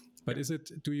 But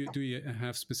do you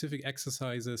have specific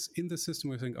exercises in the system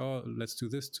where you think, oh, let's do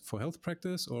this for health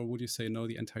practice? Or would you say, no,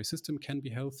 the entire system can be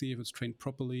healthy if it's trained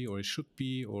properly, or it should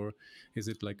be? Or is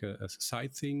it like a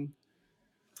side thing?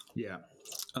 Yeah.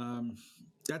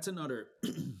 That's another,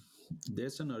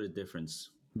 there's another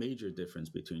major difference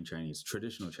between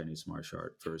traditional Chinese martial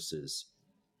art versus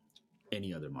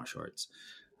any other martial arts.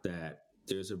 That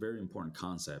there's a very important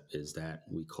concept, is that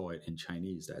we call it in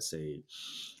Chinese, that say,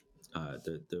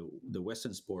 the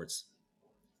Western sports,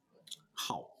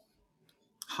 hao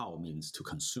means to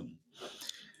consume.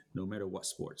 No matter what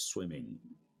sport, swimming,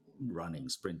 running,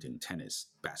 sprinting, tennis,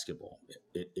 basketball,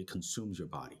 it consumes your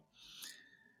body.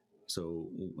 So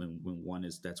when one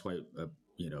is, that's why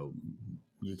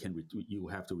you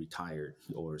have to retire,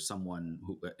 or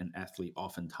an athlete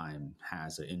oftentimes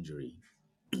has an injury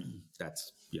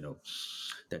that's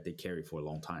that they carry for a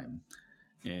long time.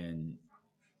 And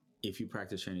if you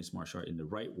practice Chinese martial art in the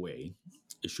right way,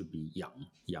 it should be yang.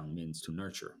 Yang means to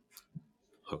nurture.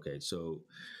 Okay, so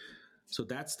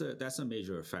that's a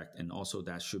major effect, and also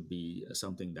that should be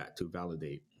something that to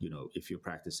validate, if you're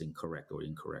practicing correct or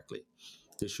incorrectly.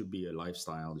 This should be a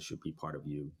lifestyle. This should be part of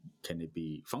you. Can it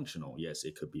be functional? Yes,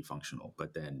 it could be functional,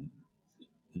 but then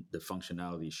the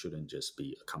functionality shouldn't just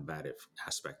be a combative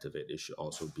aspect of it. It should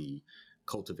also be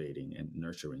cultivating and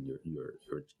nurturing your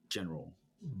general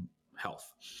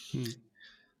health.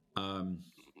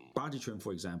 Bajiquan,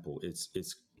 for example,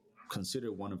 it's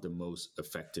considered one of the most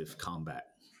effective combat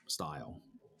style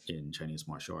in Chinese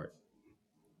martial art.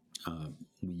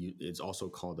 It's also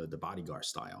called the bodyguard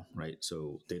style, right?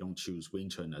 So they don't choose Wing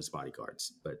Chun as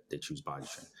bodyguards, but they choose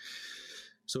Bajiquan.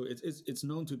 So it's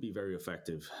known to be very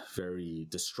effective, very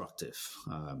destructive,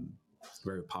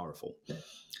 very powerful.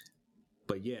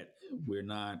 But yet we're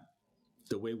not.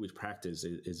 The way we practice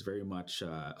is very much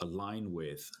aligned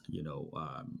with,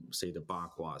 say the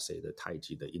Bagua, say the Tai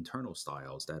Chi, the internal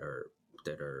styles that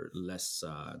are less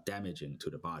damaging to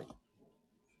the body.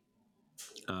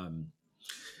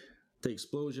 The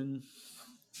explosion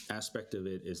aspect of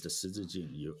it is the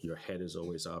Sizijin. Your head is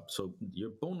always up, so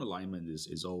your bone alignment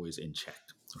is always in check,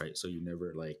 right? So you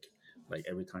never like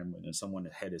every time when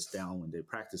someone's head is down when they're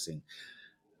practicing.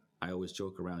 I always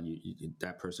joke around,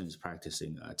 that person is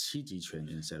practicing Qi Quan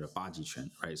instead of Bajiquan,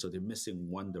 right? So they're missing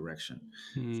one direction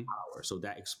of power. So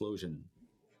that explosion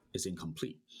is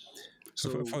incomplete.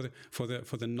 So for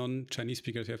the non-Chinese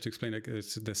speakers, you have to explain, like,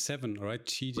 it's the 7, right?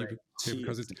 Qi, right.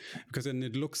 because then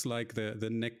it looks like the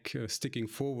neck sticking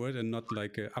forward and not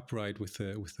like upright with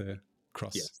the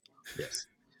cross. Yes.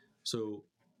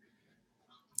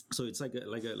 So it's like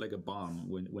a bomb.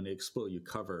 When it explodes, you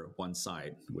cover one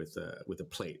side with a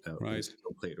plate, right? A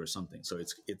steel plate or something. So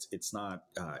it's not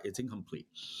it's incomplete.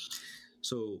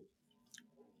 So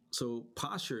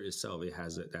posture itself, it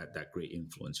has that great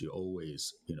influence. You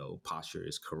always, posture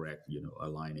is correct.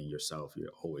 Aligning yourself, you're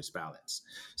always balanced.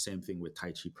 Same thing with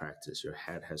Tai Chi practice. Your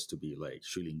head has to be like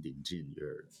Shulin Ding Jin.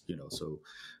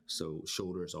 So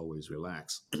shoulders always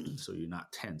relax, so you're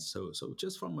not tense. So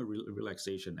just from a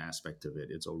relaxation aspect of it,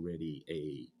 it's already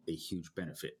a huge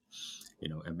benefit,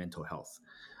 and mental health.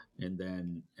 And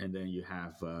then you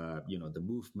have the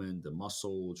movement, the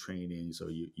muscle training. So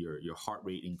your heart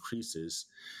rate increases,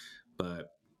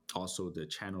 but also the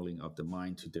channeling of the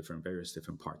mind to various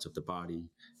different parts of the body,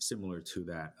 similar to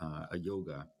that a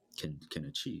yoga can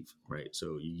achieve, right?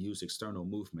 So you use external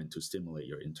movement to stimulate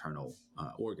your internal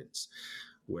organs,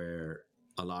 where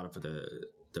a lot of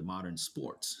the modern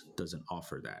sports doesn't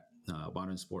offer that.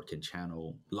 Modern sport can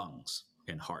channel lungs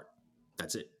and heart.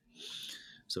 That's it.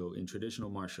 So in traditional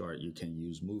martial art, you can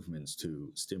use movements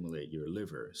to stimulate your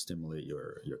liver, stimulate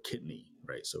your kidney,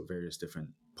 right? So various different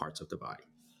parts of the body.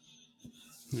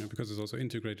 Yeah, because it's also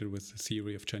integrated with the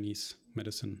theory of Chinese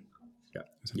medicine. Yeah.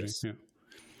 Yes. Yeah.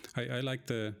 I like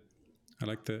the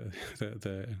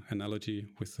analogy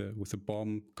with the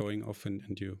bomb going off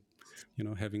and you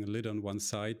having a lid on one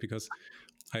side, because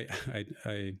I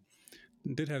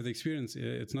did have the experience.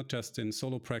 It's not just in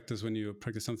solo practice when you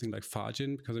practice something like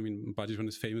Fajin, because Bajiquan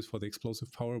is famous for the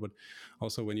explosive power, but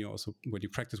also when you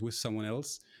practice with someone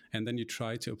else and then you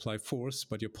try to apply force,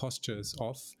 but your posture is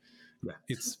off. Yeah.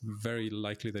 It's very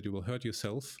likely that you will hurt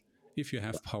yourself if you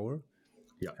have power.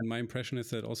 Yeah. And my impression is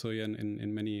that also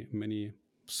in many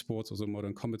sports, also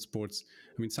modern combat sports,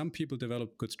 some people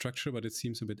develop good structure, but it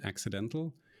seems a bit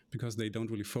accidental because they don't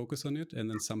really focus on it. And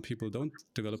then some people don't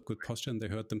develop good posture and they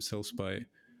hurt themselves by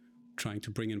trying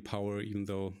to bring in power, even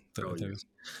though...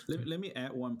 Let me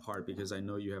add one part, because I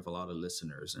know you have a lot of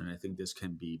listeners, and I think this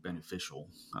can be beneficial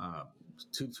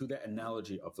to that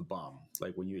analogy of the bomb,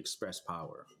 like when you express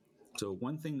power. So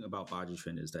one thing about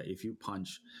Bajiquan is that if you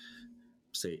punch,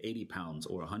 say, 80 pounds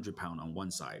or 100 pounds on one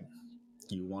side,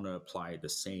 you want to apply the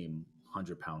same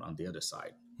 100 pounds on the other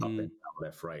side, up and down,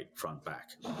 left, right, front,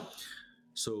 back.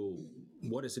 So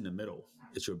what is in the middle?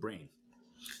 It's your brain.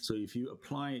 So if you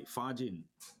apply Fajin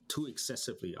too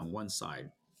excessively on one side,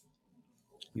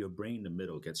 your brain in the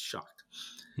middle gets shocked.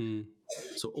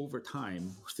 So over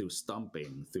time, through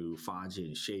stumping, through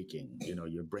Fajin, shaking,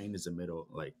 your brain is in the middle,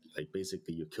 like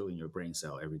basically you're killing your brain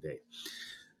cell every day.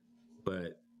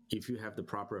 But if you have the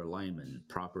proper alignment,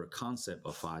 proper concept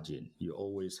of Fajin, you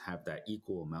always have that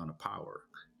equal amount of power.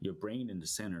 Your brain in the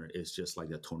center is just like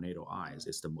the tornado eyes.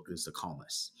 It's the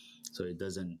calmest. So it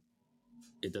doesn't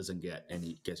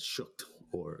get shook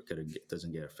or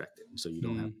doesn't get affected. So you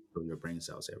don't have to kill your brain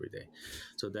cells every day.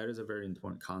 So that is a very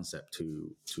important concept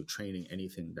to training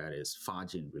anything that is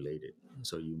Fajin related.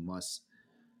 So you must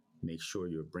make sure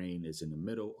your brain is in the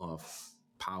middle of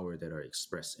power that are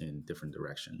expressed in different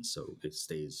directions, so it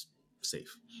stays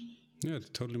safe. Yeah,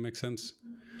 it totally makes sense.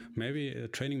 Maybe a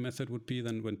training method would be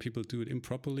then when people do it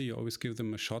improperly, you always give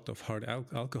them a shot of hard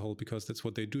alcohol, because that's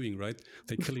what they're doing, right?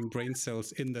 They're killing brain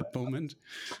cells in that moment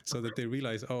so that they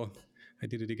realize, oh, I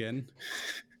did it again.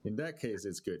 In that case,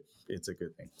 it's good. It's a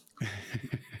good thing.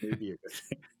 Maybe a good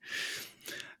thing.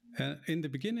 In the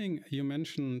beginning, you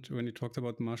mentioned, when you talked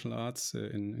about martial arts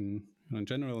in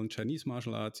general, in Chinese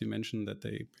martial arts, you mentioned that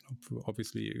they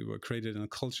obviously were created in a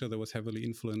culture that was heavily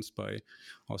influenced by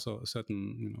also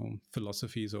certain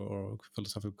philosophies or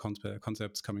philosophical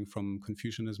concepts coming from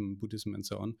Confucianism, Buddhism, and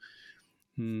so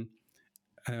on.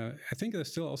 I think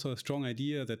there's still also a strong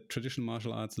idea that traditional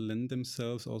martial arts lend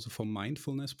themselves also for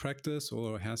mindfulness practice,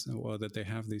 or that they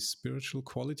have these spiritual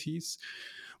qualities.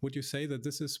 Would you say that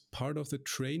this is part of the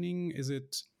training?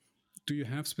 Do you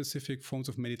have specific forms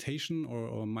of meditation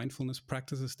or mindfulness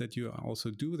practices that you also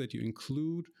do, that you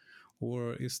include?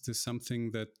 Or is this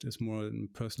something that is more in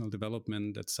personal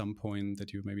development at some point,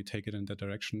 that you maybe take it in that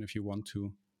direction if you want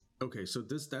to? Okay, so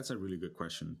that's a really good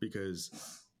question, because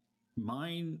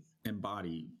mind and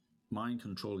body, mind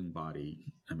controlling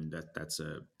body, I mean, that's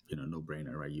a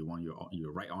no-brainer, right? You want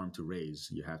your right arm to raise,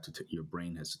 you have to your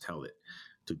brain has to tell it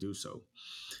to do so.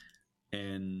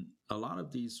 And a lot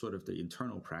of these sort of the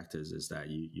internal practice is that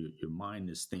your mind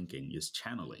is thinking, is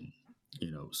channeling,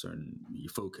 you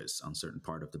focus on certain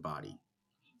part of the body,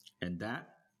 and that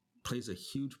plays a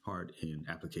huge part in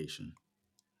application,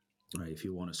 right? If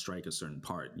you want to strike a certain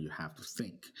part, you have to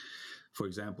think. For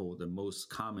example, the most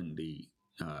commonly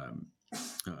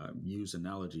used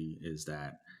analogy is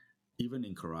that even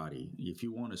in karate, if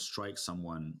you want to strike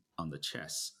someone on the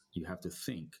chest, you have to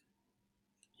think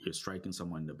you're striking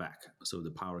someone in the back so the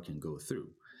power can go through.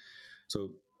 So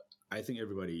I think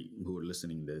everybody who are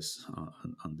listening this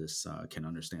on this can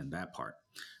understand that part.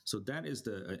 So that is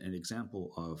an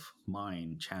example of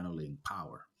mind channeling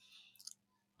power.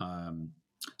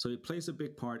 So it plays a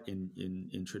big part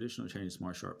in traditional Chinese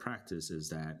martial art practice, is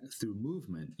that through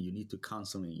movement, you need to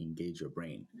constantly engage your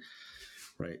brain,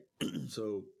 right?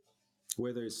 So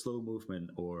whether it's slow movement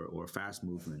or fast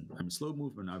movement, I mean, slow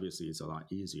movement obviously is a lot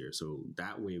easier. So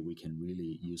that way we can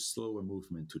really use slower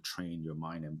movement to train your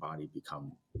mind and body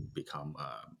become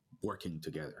working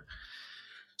together.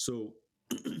 So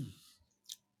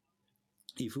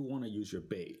if you want to use your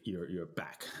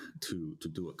back to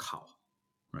do a cow,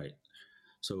 right?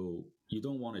 So you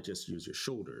don't want to just use your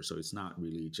shoulder. So it's not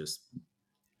really just,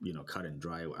 cut and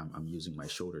dry. I'm using my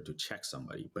shoulder to check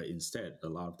somebody, but instead a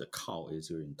lot of the cow is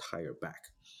your entire back.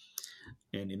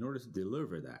 And in order to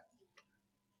deliver that,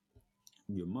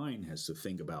 your mind has to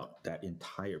think about that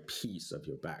entire piece of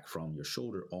your back, from your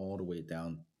shoulder all the way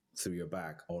down through your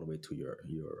back, all the way to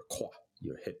your kwa,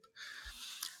 your hip,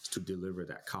 to deliver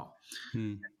that cow.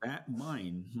 That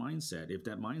mindset, if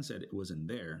that mindset wasn't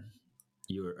there,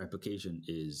 your application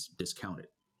is discounted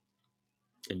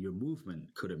and your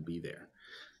movement couldn't be there.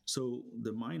 So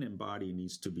the mind and body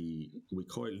needs to be, we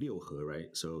call it 六合, right?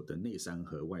 So the 内三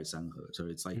合, 外三合. So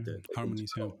it's like the harmony,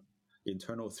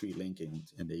 internal three linking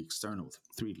and the external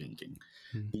three linking.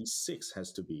 These six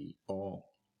has to be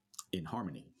all in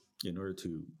harmony in order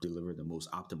to deliver the most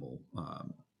optimal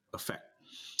effect.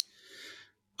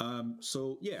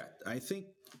 So yeah, I think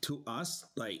to us,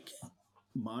 like,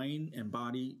 mind and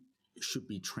body should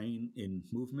be trained in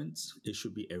movements. It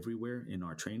should be everywhere in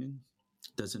our training.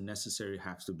 Doesn't necessarily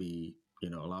have to be, a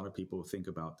lot of people think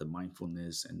about the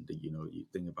mindfulness and you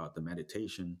think about the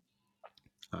meditation.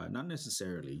 Not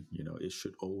necessarily, it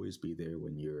should always be there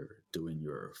when you're doing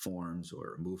your forms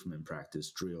or movement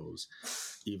practice, drills,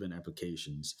 even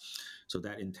applications. So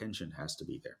that intention has to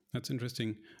be there. That's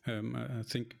interesting. I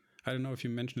think, I don't know if you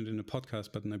mentioned it in the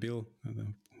podcast, but Nabil,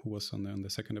 who was on the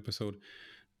second episode,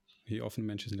 he often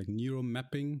mentions like neural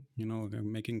mapping,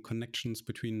 making connections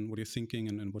between what you're thinking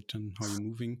and how you're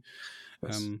moving.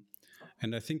 Yes.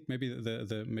 And I think maybe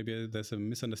maybe there's a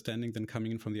misunderstanding then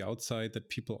coming in from the outside, that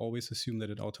people always assume that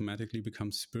it automatically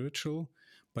becomes spiritual.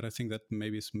 But I think that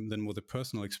maybe it's then more the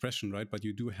personal expression, right? But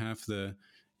you do have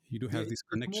these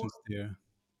connections there.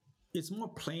 It's more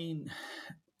plain.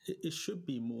 It should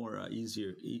be more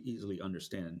easily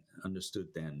understood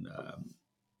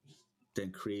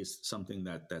than creates something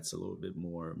that's a little bit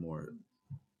more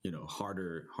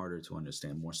harder to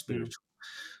understand, more spiritual.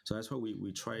 So that's why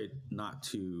we try not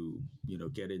to,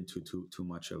 get into too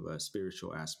much of a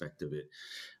spiritual aspect of it.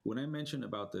 When I mentioned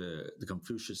about the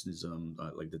Confucianism,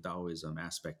 like the Taoism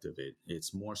aspect of it,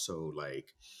 it's more so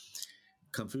like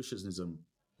Confucianism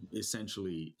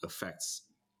essentially affects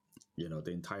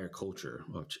the entire culture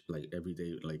of like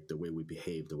everyday, like the way we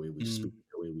behave, the way we speak,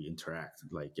 the way we interact.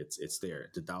 Like it's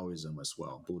there. The Taoism as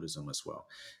well, Buddhism as well.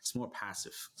 It's more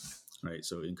passive, right?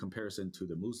 So in comparison to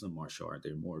the Muslim martial art,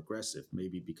 they're more aggressive.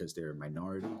 Maybe because they're a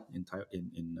minority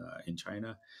in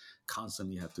China,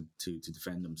 constantly have to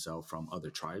defend themselves from other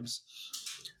tribes.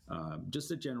 Just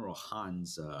the general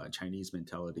Han's Chinese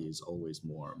mentality is always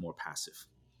more passive.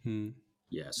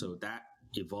 Yeah, so that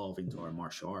evolved into our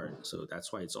martial art. So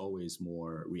that's why it's always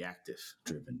more reactive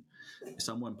driven. If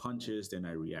someone punches, then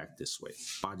I react this way.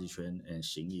 Bajiquan and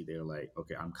Xingyi, they're like,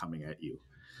 okay, I'm coming at you.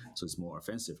 So it's more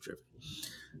offensive driven.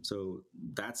 So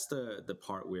that's the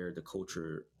part where the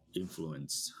culture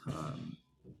influenced,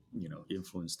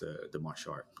 the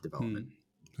martial art development.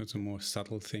 That's a more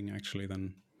subtle thing actually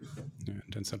than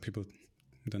some people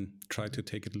then try to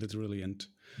take it literally and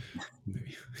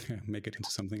maybe make it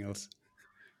into something else.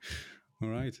 All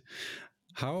right.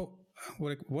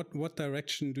 What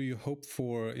direction do you hope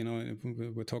for?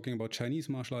 We're talking about Chinese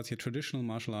martial arts here, traditional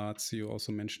martial arts. You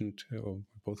also mentioned, or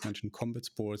both mentioned, combat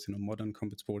sports. Modern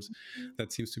combat sports.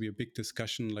 That seems to be a big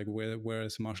discussion. Like where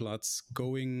is martial arts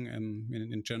going?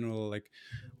 In general, like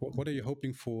what are you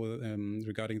hoping for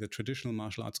regarding the traditional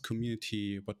martial arts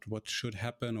community? What should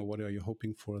happen, or what are you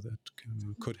hoping for that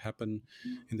could happen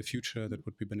in the future that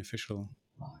would be beneficial?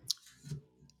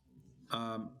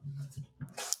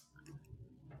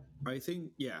 I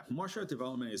think, martial art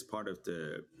development is part of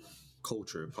the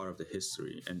culture, part of the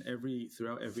history, and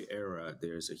throughout every era,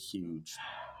 there's a huge,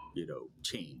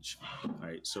 change,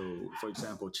 right? So, for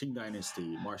example, Qing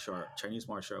Dynasty Chinese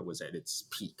martial art was at its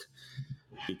peak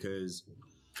because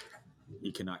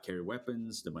you cannot carry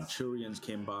weapons. The Manchurians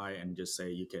came by and just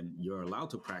say you're allowed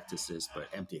to practice this, but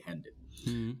empty-handed.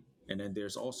 And then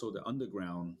there's also the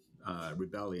underground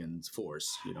rebellion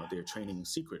force. They're training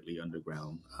secretly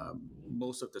underground.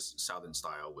 Most of the Southern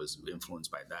style was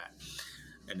influenced by that.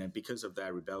 And then because of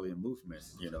that rebellion movement,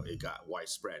 it got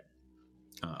widespread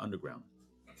underground.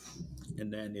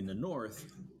 And then in the North,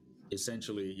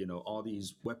 essentially, all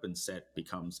these weapon set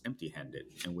becomes empty-handed.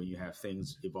 And when you have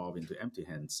things evolve into empty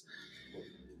hands,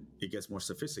 it gets more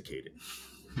sophisticated.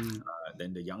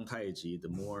 Then the Yang Tai Chi, the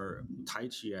more Tai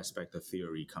Chi aspect of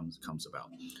theory comes about.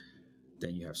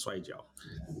 Then you have Suijiao.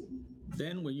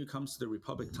 Then when you comes to the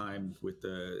Republic time with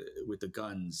the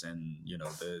guns and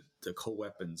the cold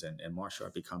weapons and martial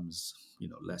art becomes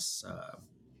less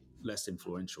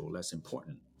influential, less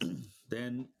important.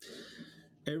 Then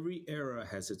every era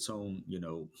has its own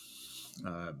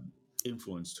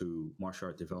influence to martial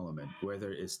art development,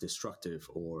 whether it's destructive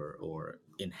or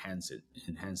enhancing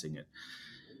it.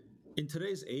 In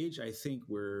today's age, I think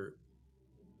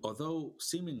although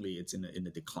seemingly it's in a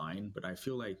decline, but I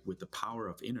feel like with the power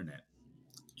of internet,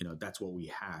 that's what we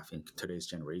have in today's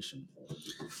generation.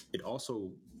 It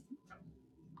also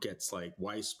gets like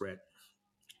widespread,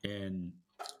 and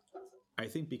I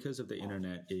think because of the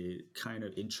internet, it kind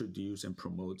of introduced and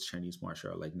promotes Chinese martial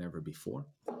art like never before,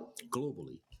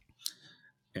 globally.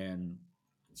 And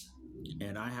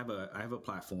I have a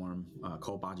platform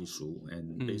called Bajiquan,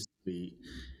 and basically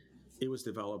it was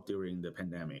developed during the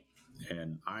pandemic.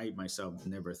 And I myself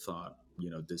never thought,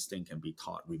 this thing can be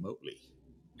taught remotely.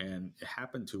 And it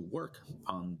happened to work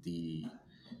on the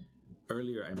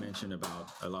earlier I mentioned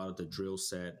about a lot of the drill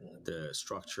set, the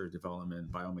structure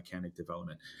development, biomechanic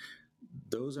development.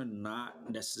 Those are not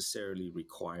necessarily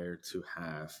required to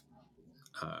have,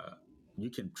 you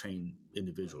can train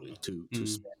individually to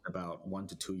spend about 1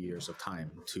 to 2 years of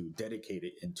time to dedicate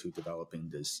it into developing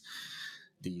these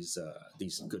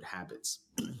good habits.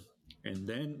 And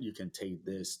then you can take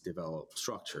this developed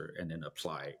structure and then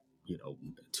apply,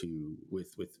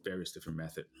 with various different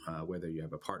methods, whether you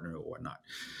have a partner or not.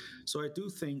 So I do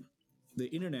think the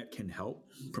internet can help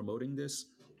promoting this.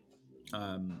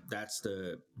 That's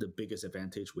the biggest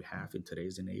advantage we have in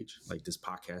today's age, like this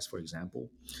podcast, for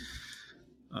example.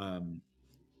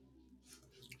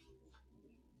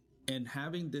 And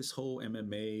having this whole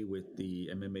MMA with the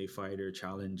MMA fighter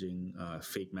challenging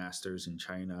fake masters in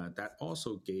China, that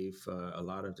also gave a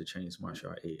lot of the Chinese martial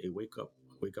art a wake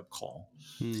up call.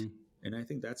 And I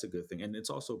think that's a good thing. And it's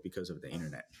also because of the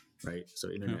internet, right? So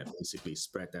internet basically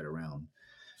spread that around.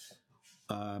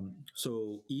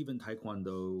 So even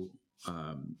Taekwondo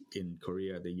in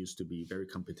Korea, they used to be very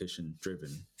competition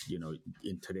driven.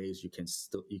 In today's, you can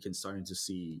starting to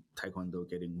see Taekwondo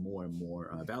getting more and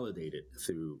more validated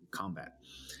through combat.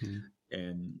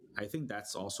 And I think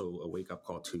that's also a wake-up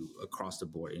call to across the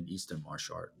board in Eastern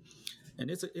martial art. And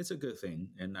it's a good thing.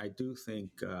 And I do think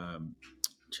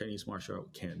Chinese martial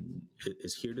art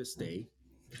is here to stay,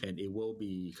 and it will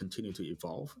be continue to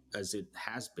evolve as it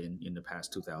has been in the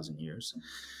past 2,000 years.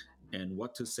 And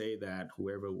what to say that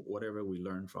whatever we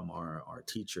learn from our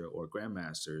teacher or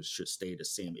grandmasters should stay the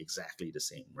same, exactly the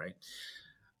same, right?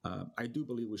 I do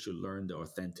believe we should learn the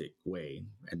authentic way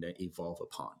and then evolve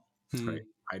upon, right?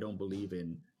 I don't believe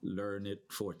in learn it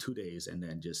for 2 days and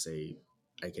then just say,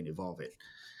 I can evolve it.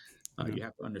 You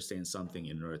have to understand something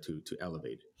in order to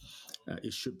elevate it.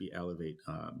 It should be elevate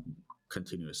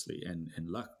continuously. And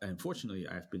unfortunately,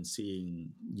 I've been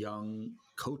seeing young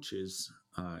coaches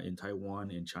in Taiwan,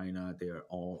 in China. They are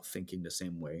all thinking the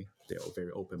same way. They're all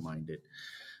very open-minded,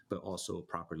 but also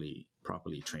properly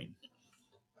trained.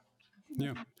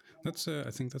 Yeah,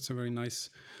 I think that's a very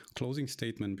nice closing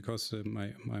statement, because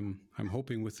I'm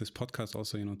hoping with this podcast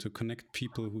also, to connect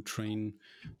people who train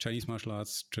Chinese martial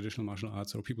arts, traditional martial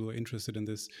arts, or people who are interested in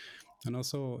this, and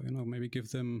also maybe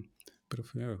give them a bit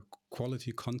of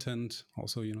quality content,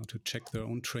 also to check their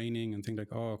own training and think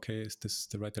like, oh, okay, is this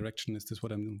the right direction? Is this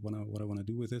what I want to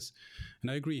do with this? And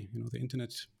I agree, the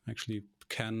internet actually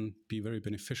can be very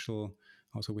beneficial.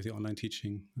 Also with the online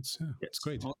teaching, it's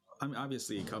great. Well, I mean,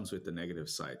 obviously, it comes with the negative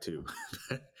side too.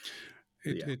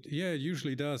 It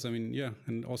usually does. I mean,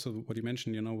 and also what you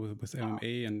mentioned, with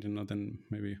MMA, and then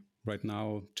maybe right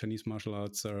now Chinese martial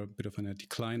arts are a bit of a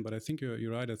decline. But I think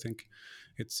you're right. I think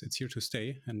it's here to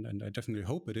stay, and I definitely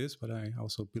hope it is. But I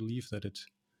also believe that it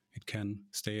can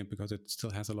stay, because it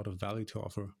still has a lot of value to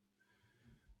offer.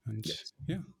 And yes,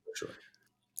 for sure.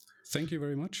 Thank you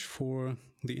very much for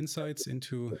the insights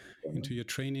into your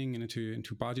training and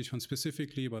into Bajiquan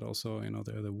specifically, but also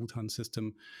the Wutan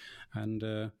system. And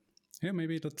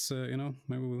maybe let's maybe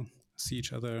we'll see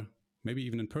each other, maybe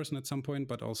even in person at some point.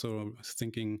 But also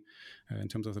thinking in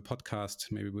terms of the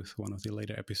podcast, maybe with one of the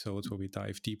later episodes where we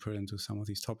dive deeper into some of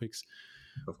these topics.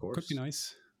 Of course, could be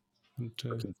nice. And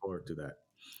looking forward to that.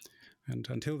 And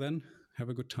until then, have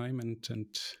a good time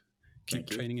and keep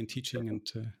training and teaching.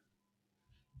 And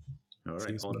all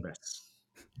right, all the best.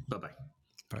 Bye-bye.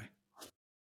 Bye.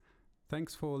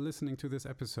 Thanks for listening to this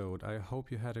episode. I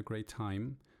hope you had a great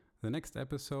time. The next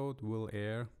episode will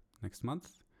air next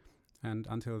month. And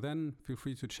until then, feel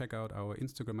free to check out our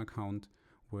Instagram account,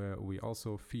 where we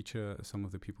also feature some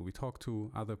of the people we talk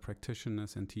to, other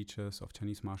practitioners and teachers of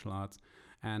Chinese martial arts,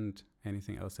 and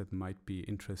anything else that might be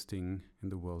interesting in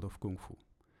the world of Gongfu.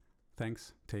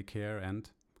 Thanks, take care, and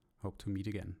hope to meet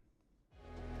again.